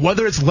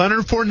 whether it's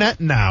Leonard Fournette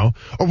now,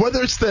 or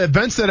whether it's the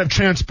events that have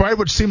transpired,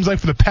 which seems like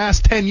for the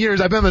past 10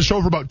 years, I've been on the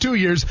show for about 2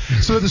 years,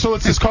 so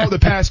let's just call it the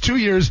past 2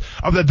 years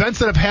of the events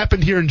that have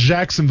happened here in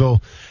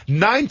Jacksonville.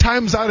 9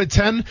 times out of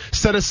 10,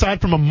 set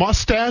aside from a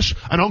mustache,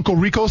 an Uncle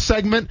Rico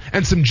segment,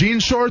 and some jean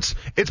shorts,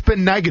 it's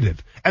been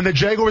negative. And the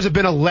Jaguars have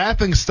been a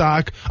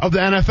laughingstock of the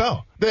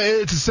NFL.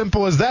 It's as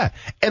simple as that.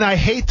 And I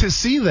hate to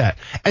see that.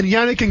 And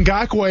Yannick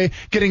Ngakoue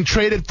getting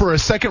traded for a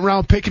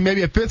second-round pick and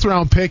maybe a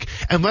fifth-round pick,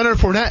 and Leonard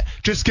Fournette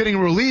just getting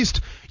released.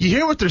 You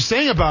hear what they're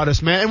saying about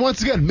us, man. And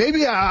once again,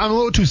 maybe I'm a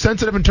little too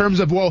sensitive in terms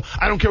of, well,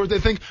 I don't care what they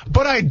think.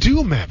 But I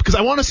do, man, because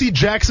I want to see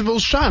Jacksonville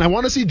shine. I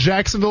want to see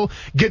Jacksonville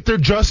get their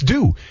just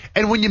due.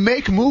 And when you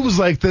make moves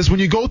like this, when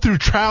you go through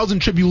trials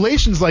and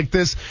tribulations like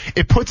this,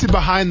 it puts it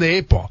behind the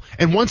 8 ball.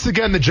 And once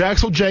again, the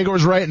Jacksonville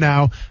Jaguars right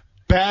now,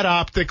 bad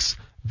optics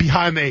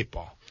behind the 8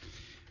 ball.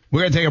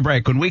 We're going to take a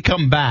break. When we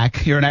come back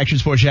here on Action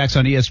Sports Jacks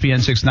on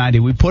ESPN 690,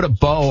 we put a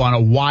bow on a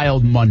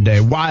wild Monday,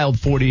 wild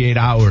 48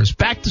 hours.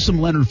 Back to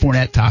some Leonard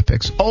Fournette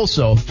topics.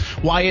 Also,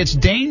 why it's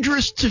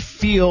dangerous to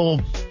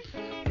feel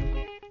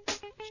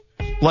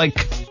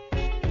like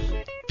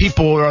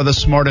people are the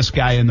smartest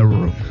guy in the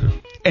room.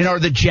 And are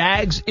the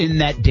Jags in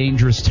that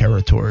dangerous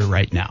territory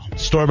right now?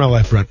 Story of my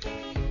life, Brent.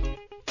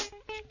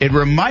 It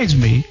reminds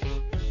me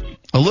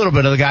a little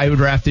bit of the guy who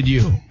drafted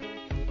you.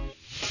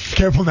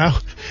 Careful now.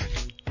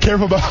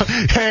 Careful about,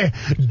 hey,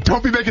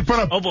 don't be making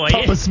fun of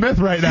Papa Smith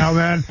right now,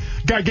 man.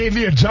 Guy gave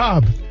me a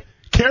job.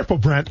 Careful,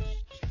 Brent.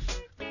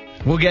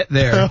 We'll get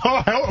there.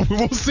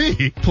 We'll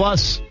see.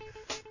 Plus,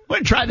 we're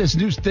going to try this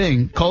new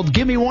thing called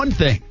Give Me One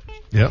Thing.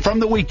 Yep. From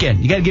the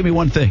weekend. You got to give me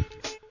one thing.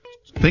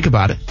 Think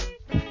about it.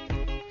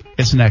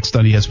 It's next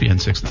on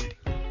ESPN 690.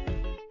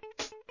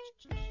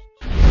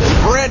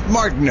 Brent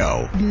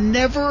Martineau.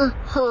 Never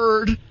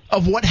heard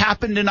of what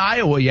happened in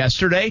Iowa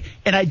yesterday,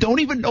 and I don't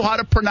even know how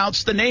to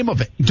pronounce the name of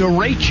it.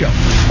 Derecho.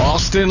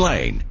 Austin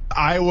Lane.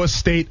 Iowa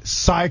State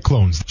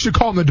Cyclones. You should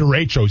call them the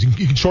Derechos.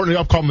 You can shorten it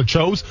up, call them the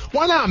Chos.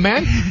 Why not,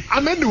 man?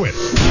 I'm into it.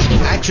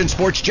 Action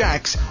Sports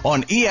Jacks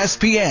on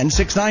ESPN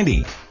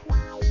 690.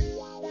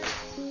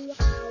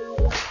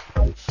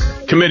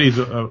 Committee's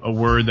a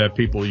word that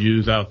people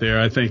use out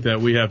there. I think that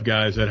we have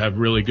guys that have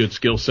really good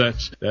skill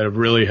sets, that have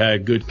really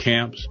had good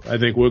camps. I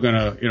think we're going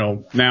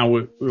to, now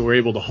we're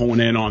able to hone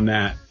in on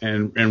that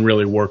and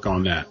really work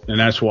on that. And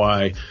that's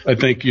why I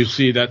think you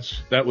see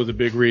that was a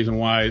big reason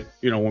why,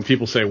 when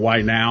people say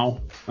why now,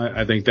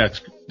 I think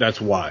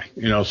that's why,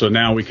 so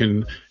now we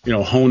can,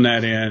 hone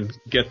that in,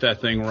 get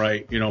that thing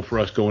right, for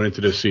us going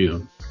into this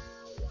season.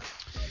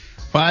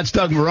 Well, that's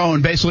Doug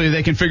Marrone. Basically,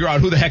 they can figure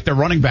out who the heck their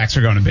running backs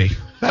are going to be.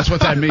 That's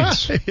what that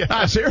means. Yeah.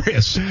 I'm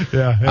serious.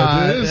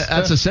 Yeah, it is.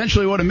 That's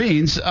essentially what it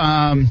means.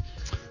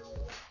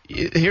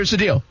 Here's the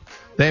deal.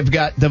 They've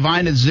got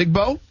Divine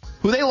Zigbo,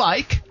 who they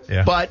like,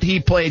 but he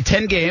played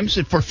 10 games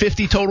for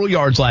 50 total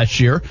yards last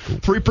year,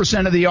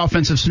 3% of the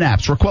offensive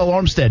snaps. Raquel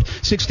Armstead,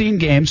 16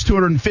 games,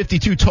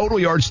 252 total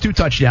yards, 2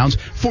 touchdowns,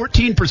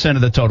 14%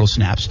 of the total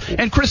snaps.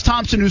 And Chris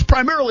Thompson, who's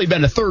primarily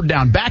been a third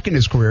down back in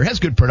his career, has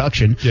good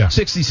production,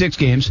 66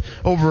 games,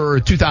 over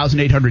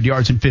 2,800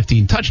 yards and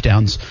 15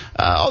 touchdowns.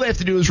 All they have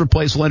to do is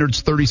replace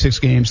Leonard's 36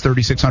 games,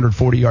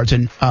 3,640 yards,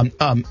 and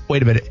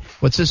wait a minute,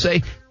 what's this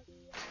say?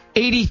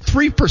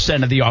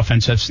 83% of the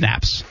offensive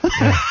snaps.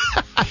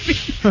 I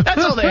mean,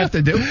 that's all they have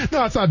to do.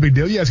 No, it's not a big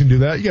deal. You guys can do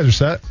that. You guys are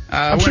set.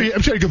 I'm sure you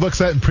had a good look at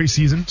that in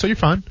preseason, so you're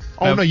fine.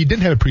 Oh, no, you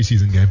didn't have a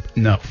preseason game.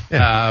 No.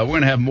 Yeah. We're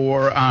going to have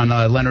more on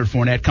Leonard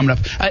Fournette coming up.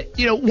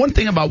 One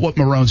thing about what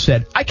Marrone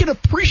said, I can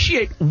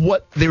appreciate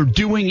what they're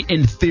doing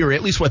in theory,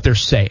 at least what they're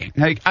saying.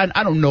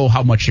 I don't know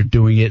how much they're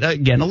doing it.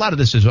 Again, a lot of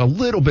this is a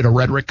little bit of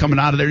rhetoric coming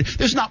out of there.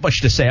 There's not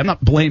much to say. I'm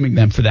not blaming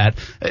them for that.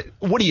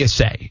 What do you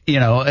say?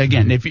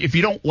 Again, if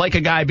you don't like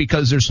a guy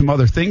because there's some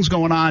other things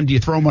going on, do you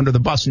throw him under the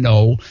bus?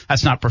 No,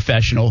 that's not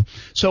professional.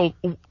 So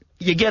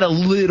you get a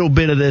little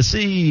bit of this,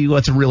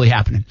 what's really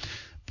happening?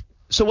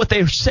 So what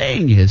they're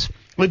saying is,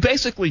 we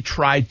basically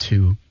tried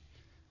to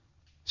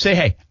say,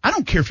 hey, I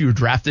don't care if you were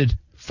drafted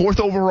 4th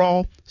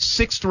overall,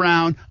 6th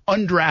round,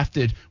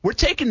 undrafted. We're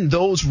taking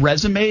those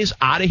resumes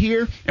out of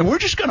here, and we're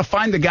just going to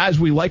find the guys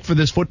we like for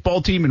this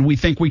football team and we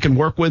think we can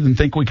work with and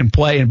think we can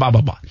play and blah,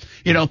 blah,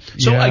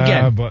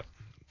 blah.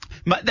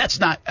 That's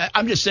not,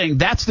 I'm just saying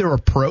that's their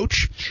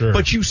approach. Sure.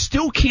 But you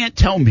still can't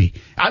tell me,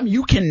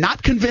 you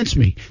cannot convince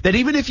me that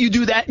even if you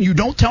do that and you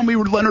don't tell me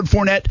Leonard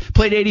Fournette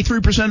played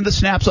 83% of the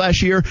snaps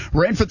last year,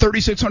 ran for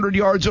 3,600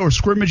 yards or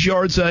scrimmage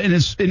yards in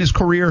his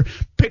career,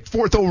 picked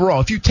 4th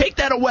overall. If you take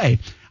that away,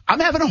 I'm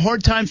having a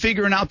hard time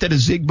figuring out that a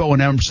Zigbo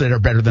and Armstead are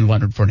better than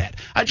Leonard Fournette.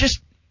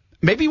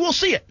 Maybe we'll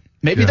see it.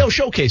 Maybe they'll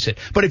showcase it.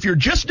 But if you're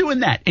just doing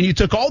that and you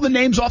took all the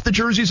names off the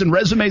jerseys and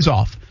resumes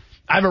off,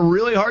 I have a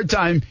really hard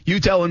time you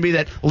telling me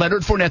that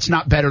Leonard Fournette's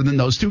not better than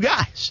those two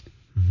guys.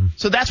 Mm-hmm.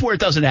 So that's where it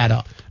doesn't add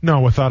up. No,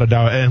 without a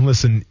doubt. And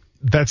listen,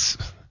 that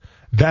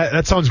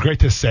sounds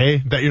great to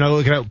say that you're not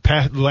looking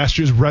at last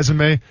year's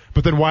resume,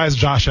 but then why is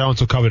Josh Allen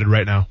so coveted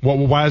right now?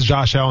 Why is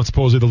Josh Allen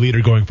supposedly the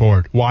leader going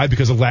forward? Why?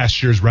 Because of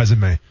last year's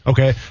resume.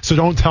 Okay? So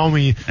don't tell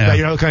me that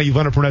you're not looking at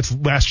Leonard Fournette's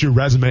last year's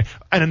resume.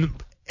 And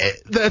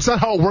that's not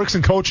how it works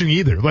in coaching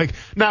either. Like,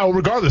 now,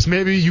 regardless,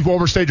 maybe you've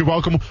overstayed your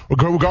welcome,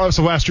 regardless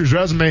of last year's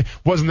resume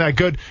wasn't that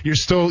good. You're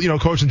still,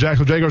 coaching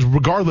Jacksonville Jaguars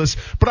regardless.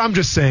 But I'm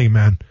just saying,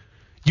 man,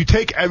 you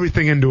take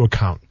everything into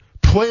account.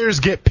 Players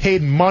get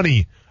paid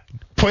money.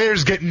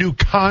 Players get new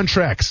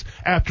contracts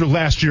after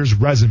last year's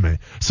resume.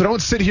 So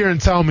don't sit here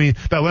and tell me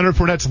that Leonard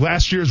Fournette's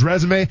last year's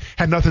resume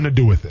had nothing to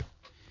do with it.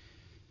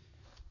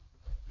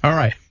 All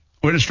right.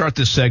 We're going to start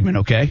this segment,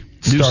 okay?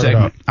 New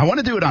segment. I want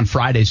to do it on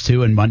Fridays,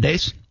 too, and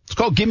Mondays. It's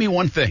called Give Me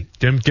One Thing.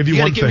 Give you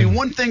one thing. Give me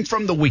one thing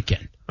from the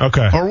weekend.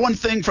 Okay. Or one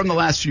thing from the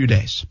last few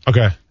days.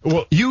 Okay.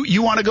 Well,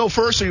 you want to go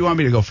first, or you want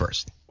me to go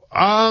first?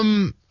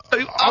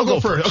 I'll go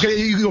first.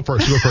 Okay, you go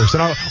first.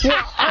 And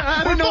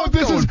I don't know what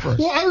this is. First.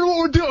 Well, I don't know what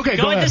we're doing. Okay,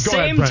 go ahead. at the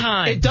same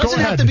time. It doesn't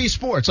have to be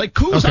sports. Like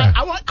Coos, okay.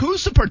 I want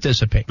Coos to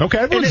participate. Okay,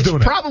 everyone's doing it.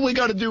 It's probably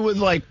got to do with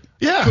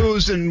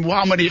Coos and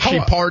how many she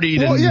partied.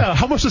 Well,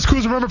 how much does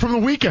Coos remember from the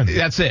weekend?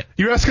 That's it.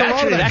 You're asking a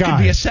lot of that guy. That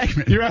could be a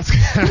segment. You're asking.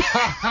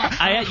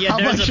 How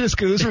much does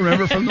Coos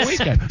remember from the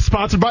weekend?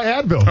 Sponsored by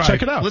Advil. Right.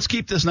 Check it out. Let's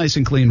keep this nice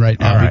and clean right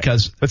now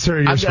because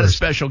I've got a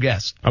special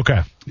guest.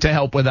 Okay. To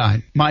help with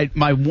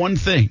my one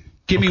thing.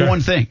 Give me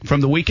one thing from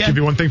the weekend. Give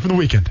you one thing from the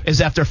weekend.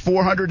 Is after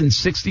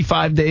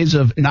 465 days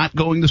of not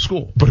going to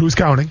school. But who's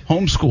counting?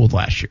 Homeschooled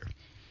last year.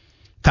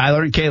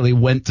 Tyler and Kaylee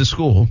went to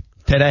school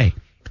today.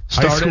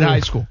 Started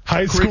high school.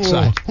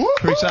 Creekside High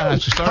School.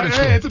 Started school.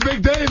 Hey, it's a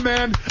big day,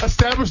 man.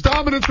 Established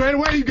dominance right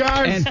away, you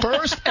guys. And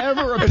first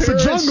ever appearance.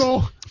 It's a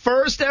jungle.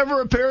 First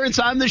ever appearance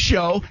on the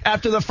show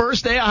after the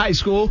first day of high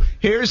school.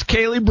 Here's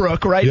Kaylee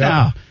Brooke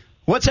now.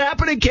 What's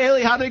happening,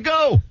 Kaylee? How'd it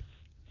go?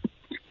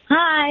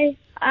 Hi.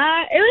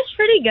 It was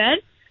pretty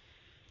good.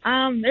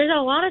 There's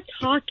a lot of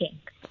talking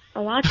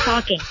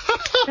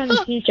from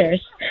the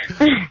teachers.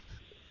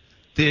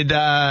 Did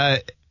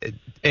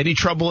any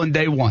trouble in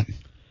day one?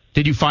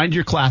 Did you find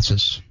your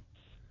classes?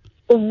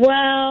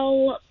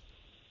 Well,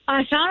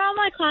 I found all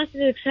my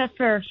classes except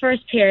for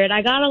first period.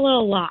 I got a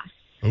little lost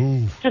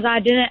because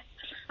I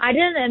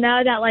didn't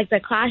know that the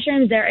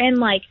classrooms, they're in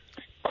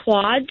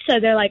quads,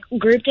 so they're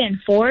grouped in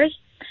fours.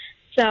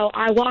 So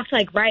I walked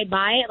right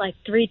by it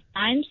 3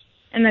 times.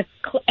 And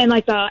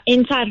the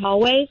inside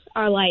hallways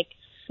are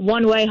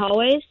one-way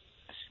hallways.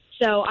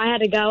 So I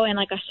had to go in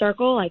a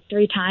circle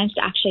 3 times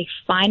to actually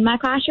find my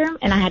classroom,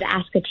 and I had to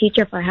ask a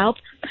teacher for help.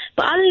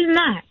 But other than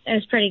that, it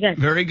was pretty good.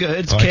 Very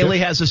good.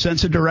 Kaylee has a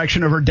sense of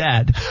direction of her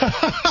dad.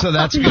 So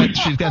that's good.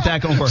 She's got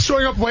that going for her.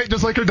 Showing up late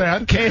just like her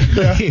dad.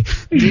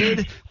 Kaylee,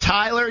 did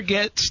Tyler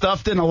get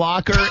stuffed in a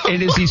locker,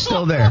 and is he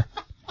still there?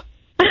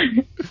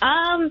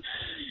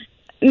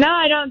 No,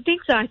 I don't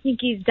think so. I think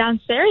he's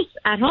downstairs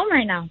at home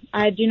right now.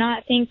 I do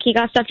not think he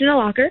got stuffed in a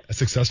locker. A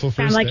successful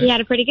first day. He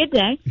had a pretty good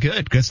day.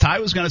 Good, because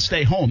Ty was going to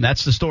stay home.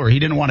 That's the story. He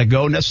didn't want to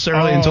go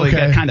necessarily until he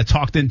got kind of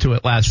talked into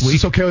it last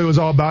week. So Kaylee was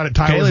all about it.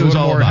 Ty was a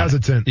little more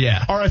hesitant.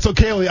 Yeah. All right, so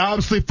Kaylee,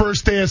 obviously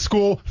first day of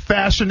school,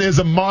 fashion is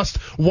a must.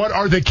 What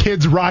are the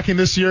kids rocking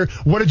this year?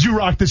 What did you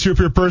rock this year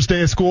for your first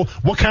day of school?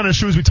 What kind of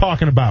shoes are we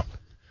talking about?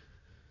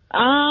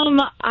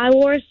 I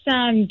wore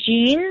some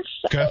jeans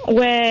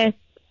with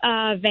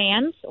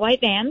Vans,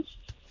 white Vans.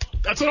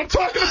 That's what I'm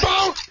talking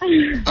about.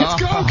 Let's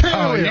go,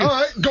 Kaylee. All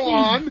right,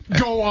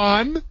 go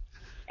on.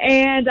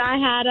 And I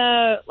had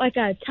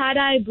a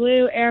tie-dye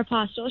blue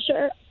Aeropostale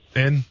shirt.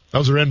 And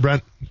those are in,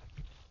 Brent.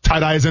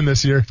 Tie-dye is in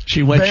this year.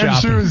 She went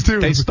shopping. Shoes too.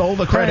 They stole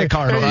the credit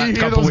card a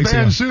couple weeks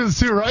ago. Shoes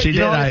too, right? She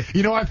did.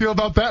 You know how I feel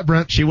about that,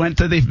 Brent. She went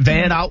to the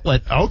Van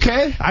outlet.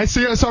 Okay, I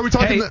see. So we're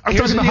talking. I'm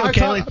talking the high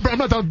top. I'm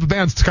not done with the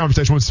Vans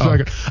conversation.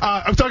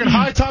 I'm talking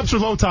high tops or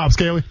low tops,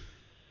 Kaylee.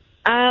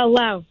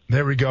 Low.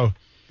 There we go.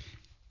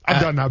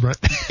 I'm done now, Brent.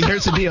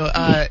 Here's the deal.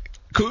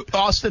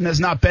 Austin has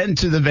not been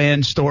to the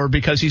Van store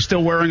because he's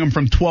still wearing them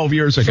from 12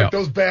 years ago. Check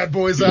those bad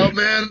boys out,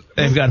 man.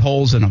 They've got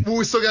holes in them. Well,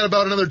 we still got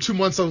about another 2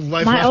 months of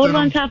life left in them. My old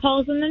ones have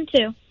holes in them,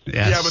 too.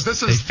 Yes, yeah, but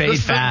they fade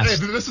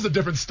fast. Hey, this is a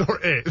different story.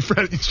 Hey,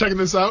 Fred, you checking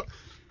this out?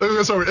 Look at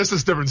this over. This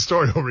is a different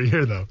story over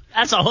here, though.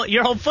 That's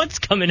your whole foot's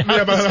coming out.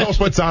 Yeah, but my whole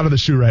foot's out of the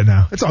shoe right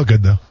now. It's all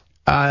good, though.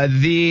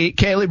 The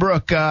Kaylee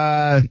Brooke,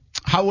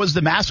 how was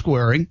the mask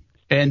wearing?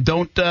 And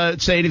don't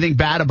say anything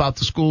bad about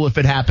the school if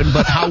it happened,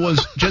 but how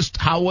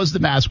was the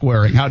mask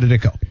wearing? How did it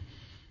go?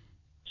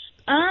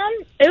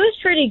 It was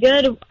pretty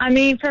good. I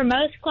mean, for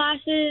most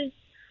classes,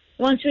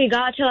 once we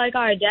got to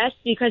our desk,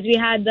 because we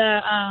had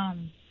the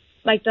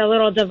the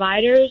little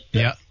dividers.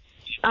 Yeah.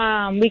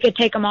 We could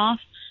take them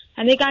off.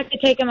 I think I could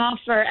take them off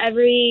for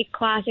every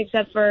class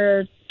except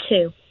for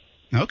 2.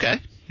 Okay,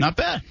 not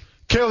bad.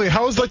 Kaylee,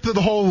 how was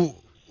the whole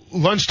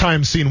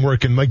lunchtime scene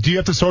working? Do you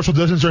have to social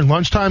distance during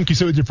lunchtime? Can you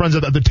sit with your friends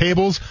at the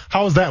tables?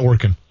 How is that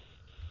working?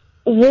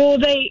 Well,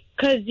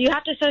 because you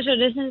have to social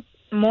distance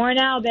more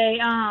now. They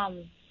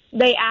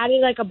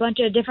added a bunch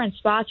of different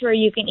spots where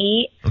you can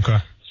eat. Okay.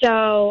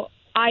 So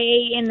I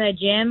ate in the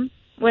gym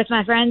with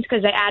my friends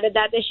because they added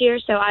that this year.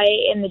 So I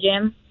ate in the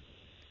gym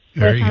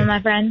with some of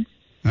my friends.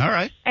 All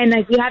right. And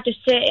you have to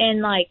sit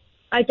in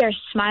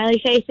there's smiley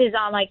faces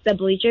on the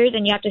bleachers,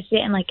 and you have to sit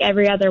in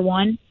every other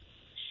one.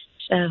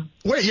 So.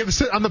 Wait, you have to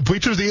sit on the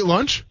bleachers to eat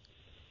lunch?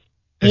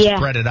 They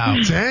spread it out.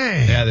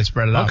 Dang. Yeah, they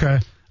spread it out. Okay.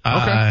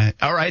 Okay.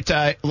 All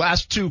right.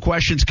 Last two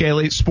questions,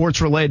 Kaylee.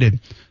 Sports related.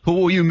 Who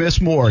will you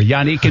miss more,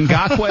 Yannick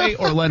Ngakoue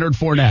or Leonard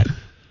Fournette?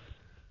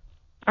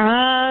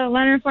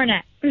 Leonard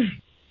Fournette.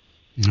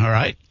 All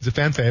right. He's a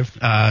fan fave.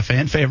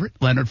 Fan favorite,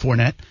 Leonard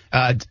Fournette.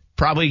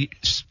 Probably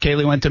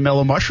Kaylee went to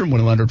Mellow Mushroom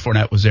when Leonard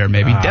Fournette was there,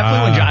 maybe.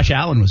 Definitely when Josh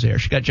Allen was there.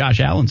 She got Josh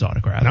Allen's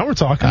autograph. Now we're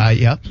talking.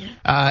 Yep.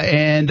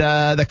 And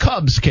the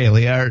Cubs,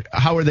 Kaylee,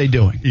 how are they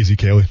doing? Easy,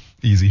 Kaylee.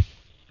 Easy.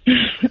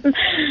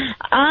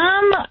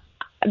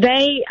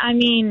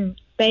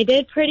 They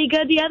did pretty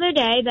good the other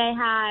day.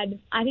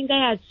 I think they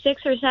had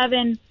 6 or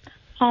 7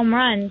 home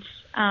runs.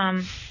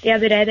 The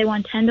other day they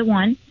won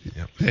 10-1.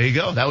 Yep. There you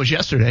go. That was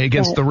yesterday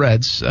against the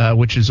Reds,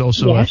 which is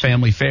also a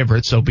family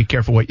favorite. So be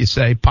careful what you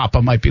say.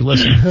 Papa might be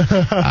listening.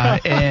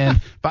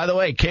 And by the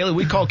way, Kaylee,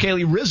 we call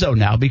Kaylee Rizzo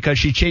now because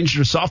she changed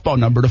her softball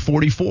number to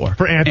 44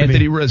 for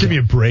Anthony Rizzo. Give me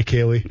a break,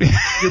 Kaylee.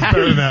 You're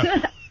better than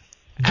that.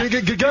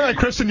 Get on that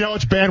Christian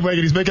Yelich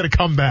bandwagon. He's making a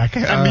comeback.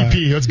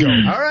 MVP. Let's go.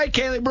 All right,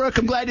 Kaylee Brooke,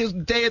 I'm glad his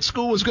day at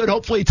school was good.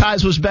 Hopefully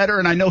Ty's was better,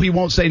 and I know he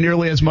won't say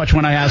nearly as much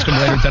when I ask him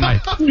later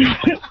tonight.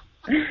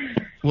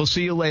 We'll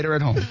see you later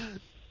at home.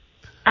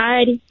 All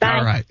righty. Bye.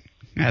 All right.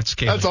 That's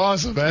Kaylee. That's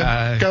awesome,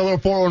 man. Got a little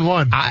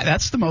 4-1-1.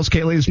 That's the most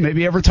Kaylee's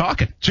maybe ever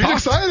talking. She's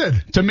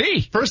excited. To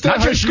me. First day of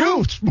high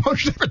school.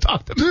 Most ever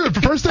talked to me. Dude,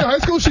 for first day of high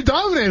school, she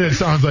dominated, it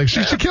sounds like.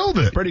 She killed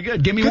it. Pretty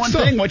good. Give me one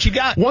thing. What you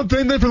got? One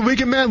thing then for the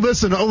weekend, man.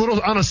 Listen, a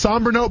little on a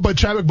somber note, but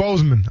Chadwick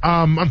Boseman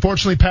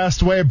unfortunately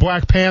passed away.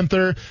 Black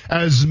Panther,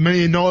 as many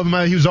of you know of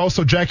him. He was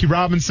also Jackie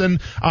Robinson.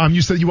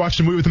 You said you watched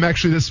a movie with him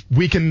actually this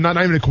weekend. Not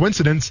even a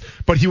coincidence,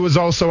 but he was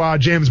also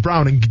James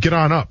Brown and Get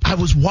On Up. I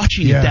was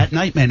watching it that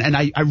night, man, and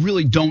I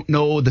really don't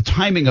know the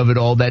timing of it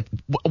all. That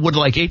would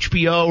like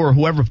HBO or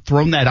whoever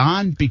thrown that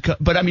on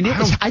but I mean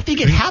I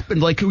think it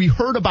happened like we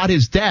heard about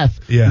his death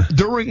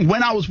during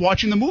when I was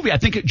watching the movie. I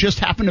think it just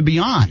happened to be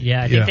on.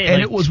 Yeah, I think they,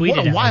 and it was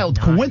what a wild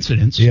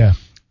coincidence. Yeah.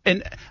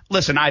 And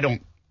listen, I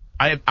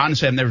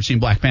honestly I've never seen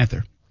Black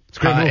Panther. It's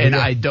a great movie, and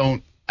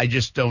I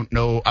just don't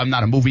know. I'm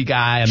not a movie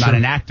guy. I'm not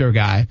an actor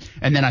guy.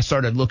 And then I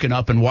started looking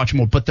up and watching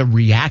more, but the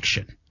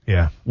reaction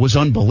was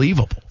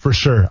unbelievable. For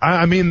sure.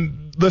 I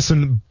mean,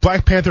 listen,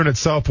 Black Panther in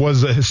itself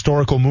was a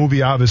historical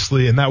movie,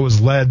 obviously, and that was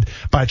led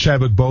by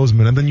Chadwick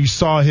Boseman. And then you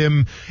saw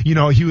him, he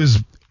was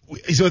at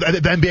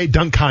the NBA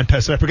dunk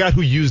contest, and I forgot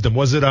who used him.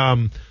 Was it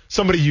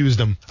somebody used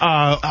him?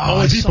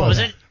 Oladipo. Was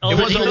it? It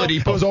was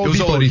Oladipo. It was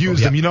Oladipo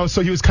used him,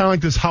 so he was kind of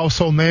like this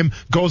household name,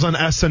 goes on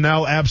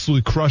SNL,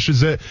 absolutely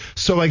crushes it.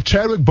 So like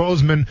Chadwick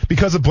Boseman,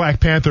 because of Black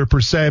Panther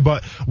per se,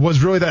 but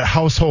was really that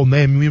household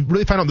name. We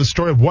really find out the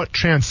story of what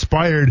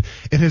transpired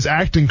in his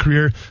acting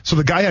career. So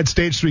the guy had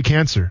stage 3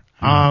 cancer,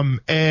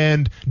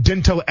 and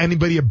didn't tell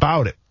anybody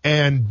about it.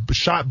 And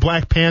shot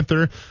Black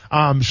Panther,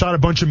 shot a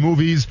bunch of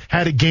movies,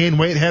 had to gain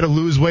weight, had to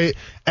lose weight,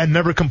 and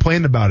never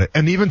complained about it.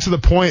 And even to the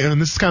point,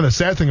 and this is kind of the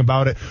sad thing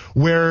about it,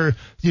 where,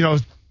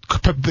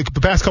 the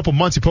past couple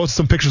months he posted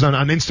some pictures on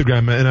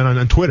Instagram and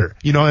on Twitter,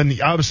 and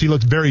he obviously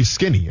looked very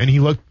skinny and he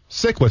looked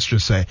sick, let's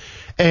just say.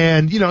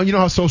 And, you know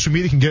how social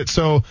media can get.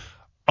 So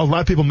a lot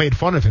of people made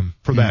fun of him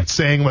for that,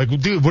 saying like,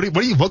 dude, what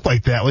do you look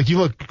like that? Like you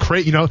look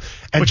great, And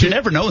but you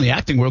never know in the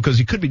acting world because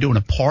he could be doing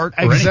a part.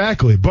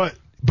 Exactly. But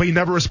he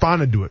never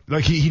responded to it.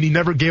 Like he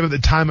never gave it the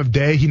time of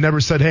day. He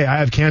never said, hey, I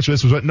have cancer.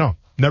 This was what, no.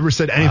 Never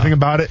said anything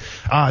about it.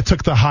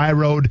 Took the high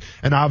road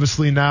and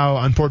obviously now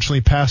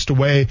unfortunately passed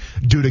away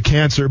due to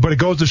cancer. But it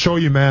goes to show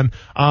you, man,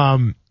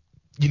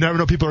 you never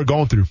know what people are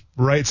going through,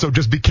 right? So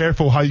just be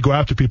careful how you go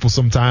after people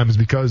sometimes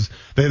because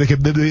they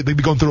be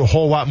going through a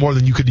whole lot more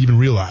than you could even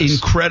realize.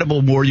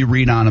 Incredible more you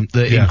read on him,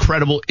 the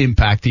incredible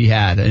impact he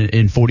had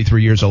in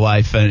 43 years of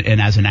life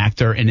and as an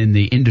actor and in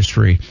the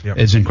industry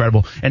is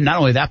incredible. And not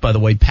only that, by the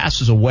way,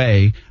 passes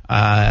away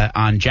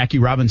on Jackie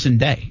Robinson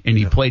Day, and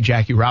he played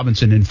Jackie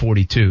Robinson in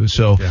 42.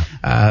 So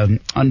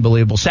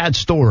unbelievable, sad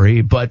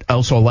story, but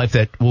also a life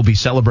that will be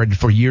celebrated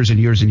for years and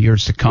years and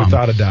years to come.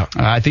 Without a doubt.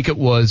 I think it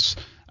was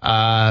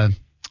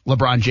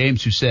LeBron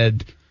James who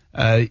said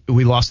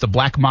we lost the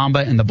Black Mamba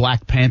and the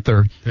Black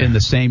Panther in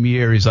the same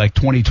year. He's like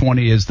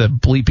 2020 is the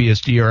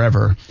bleepiest year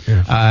ever.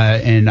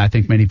 And I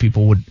think many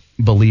people would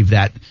believe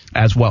that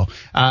as well.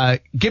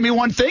 Give me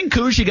one thing,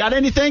 Koosh. You got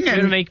anything? You're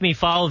going to make me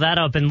follow that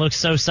up and look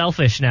so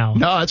selfish now.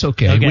 No, that's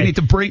okay. We need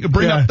to bring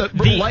up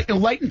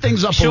lighten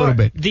things up a little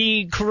bit.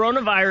 The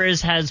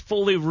coronavirus has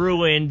fully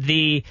ruined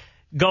the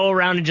go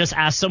around and just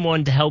ask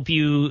someone to help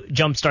you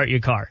jumpstart your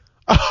car.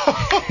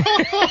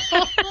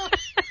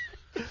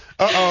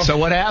 So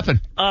what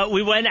happened?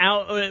 We went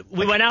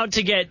out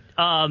to get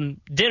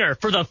dinner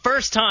for the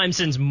first time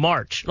since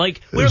March. Like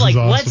we were like,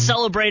 awesome. Let's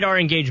celebrate our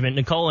engagement,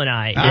 Nicole and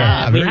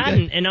I. We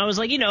hadn't, and I was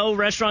like,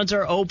 restaurants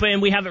are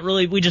open. We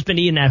just been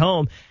eating at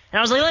home, and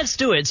I was like, let's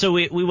do it. So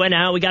we went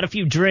out. We got a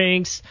few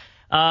drinks.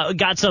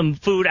 Got some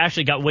food.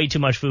 Actually, got way too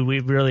much food. We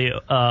really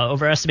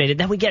overestimated.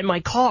 Then we get in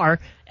my car,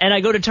 and I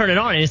go to turn it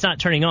on, and it's not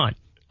turning on.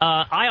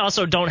 I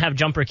also don't have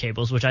jumper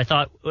cables, which I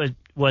thought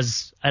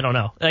was I don't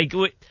know. Like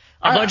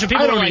a bunch of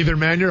people I don't were like, either,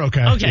 man. You're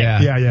okay. Okay.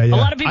 Yeah. A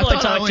lot of people I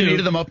thought I only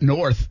needed them up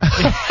north.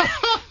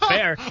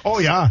 fair. Oh,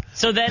 yeah.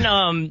 So then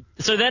I'm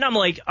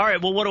like, all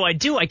right, well, what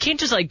do? I can't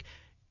just like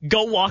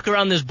go walk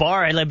around this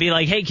bar and be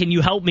like, hey, can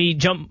you help me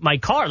jump my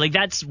car? Like,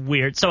 that's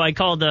weird. So I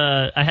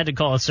had to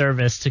call a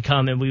service to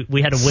come, and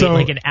we had to wait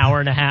like an hour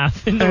and a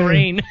half in the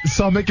rain.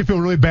 So I'll make you feel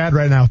really bad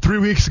right now. 3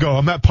 weeks ago,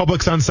 I'm at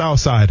Publix on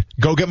South Side.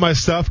 Go get my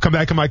stuff, come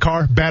back in my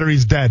car,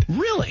 battery's dead.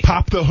 Really?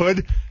 Pop the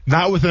hood,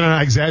 not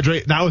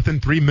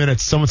within 3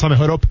 minutes. Someone's on my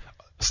hood up.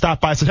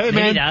 Stop by, said, hey,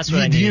 man,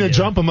 you need to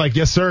jump? I'm like,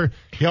 yes, sir.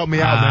 Help me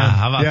out, man.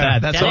 How about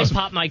that? That's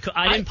awesome. I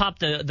didn't pop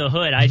the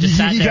hood. I just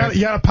sat there. You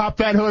got to pop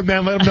that hood,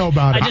 man. Let them know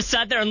about it. I just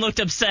sat there and looked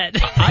upset.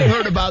 I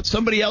heard about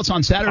somebody else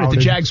on Saturday at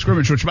the Jags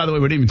scrimmage, which, by the way,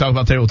 we didn't even talk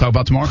about today. We'll talk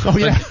about tomorrow. Oh,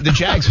 yeah. The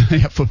Jags,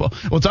 football.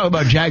 We'll talk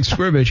about Jags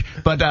scrimmage.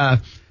 But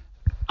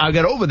I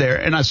got over there,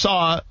 and I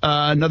saw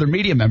another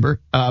media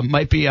member,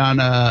 might be on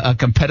a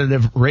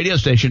competitive radio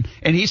station,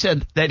 and he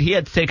said that he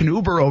had to take an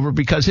Uber over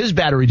because his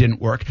battery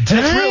didn't work. That's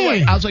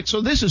really, I was like,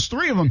 so this is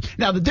 3 of them.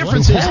 Now, the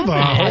difference is, hold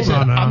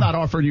on now. I'm not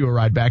offering you a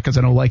ride back because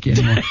I don't like you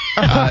anymore.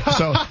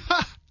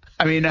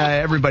 I mean,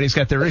 everybody's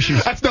got their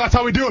issues. That's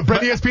how we do it.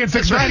 Brent, ESPN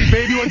 690,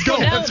 baby. Let's go.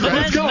 Let's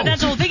go. But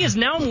that's the whole thing is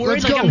now I'm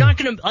worried.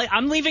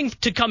 I'm leaving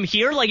to come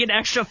here like an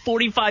extra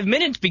 45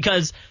 minutes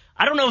because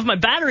I don't know if my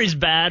battery's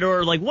bad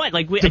or like what.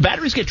 Like the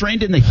batteries get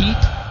drained in the heat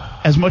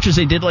as much as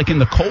they did like in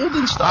the cold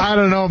and stuff. I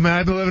don't know, man.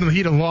 I've been living in the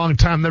heat a long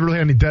time. Never really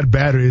had any dead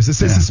batteries.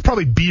 This is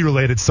probably bee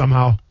related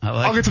somehow.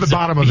 I'll get to the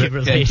bottom of it.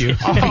 Thank you.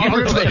 I'll get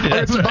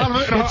to the bottom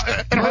of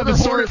it, and I'll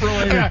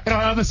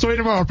have the story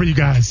tomorrow for you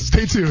guys.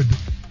 Stay tuned.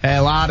 A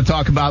lot to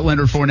talk about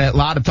Leonard Fournette, a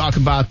lot to talk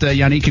about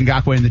Yannick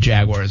Ngakoue and the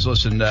Jaguars.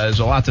 Listen, there's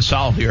a lot to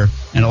solve here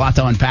and a lot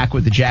to unpack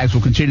with the Jags.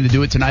 We'll continue to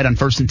do it tonight on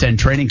 1st and 10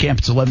 Training Camp.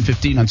 It's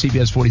 11:15 on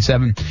CBS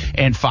 47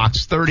 and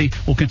Fox 30.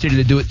 We'll continue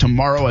to do it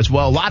tomorrow as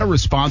well. A lot of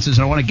responses,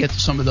 and I want to get to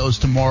some of those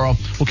tomorrow.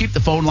 We'll keep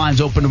the phone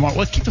lines open tomorrow.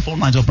 We'll keep the phone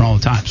lines open all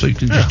the time so you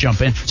can just jump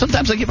in.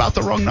 Sometimes I give out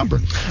the wrong number,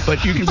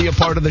 but you can be a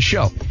part of the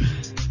show.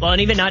 Well,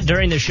 and even not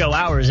during the show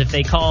hours. If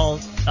they call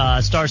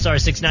star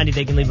 690,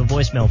 they can leave a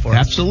voicemail for us.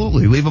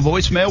 Absolutely. Leave a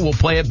voicemail. We'll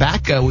play it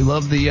back. We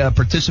love the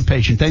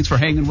participation. Thanks for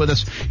hanging with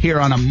us here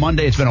on a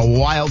Monday. It's been a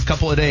wild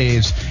couple of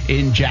days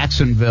in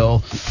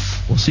Jacksonville.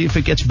 We'll see if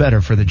it gets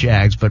better for the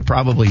Jags, but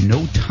probably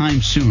no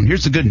time soon.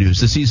 Here's the good news.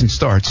 The season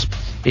starts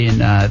in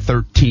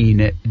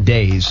 13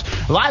 days.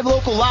 Live,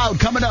 local, loud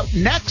coming up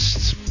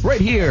next right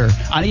here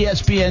on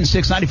ESPN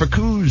 690 for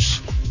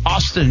Coos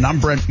Austin. I'm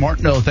Brent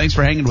Martineau. Thanks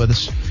for hanging with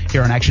us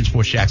here on Action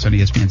Sports Jacks on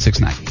ESPN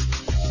 690.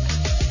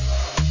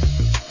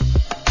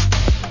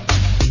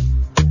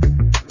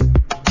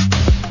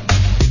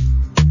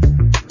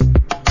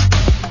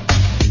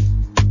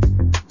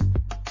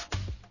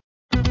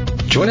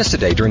 Join us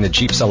today during the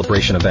Jeep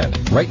Celebration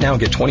event. Right now,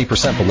 get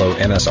 20% below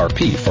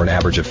MSRP for an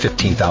average of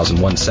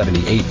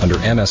 $15,178 under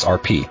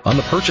MSRP on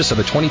the purchase of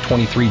a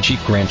 2023 Jeep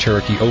Grand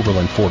Cherokee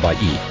Overland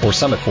 4xE or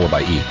Summit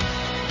 4xE.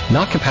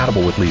 Not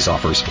compatible with lease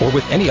offers or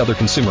with any other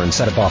consumer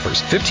incentive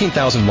offers.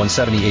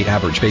 $15,178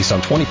 average based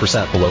on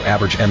 20% below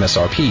average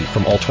MSRP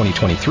from all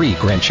 2023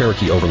 Grand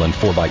Cherokee Overland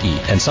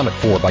 4xE and Summit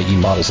 4xE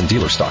models in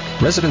dealer stock.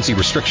 Residency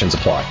restrictions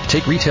apply.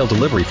 Take retail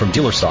delivery from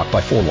dealer stock by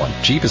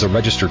 4/1. Jeep is a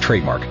registered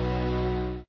trademark.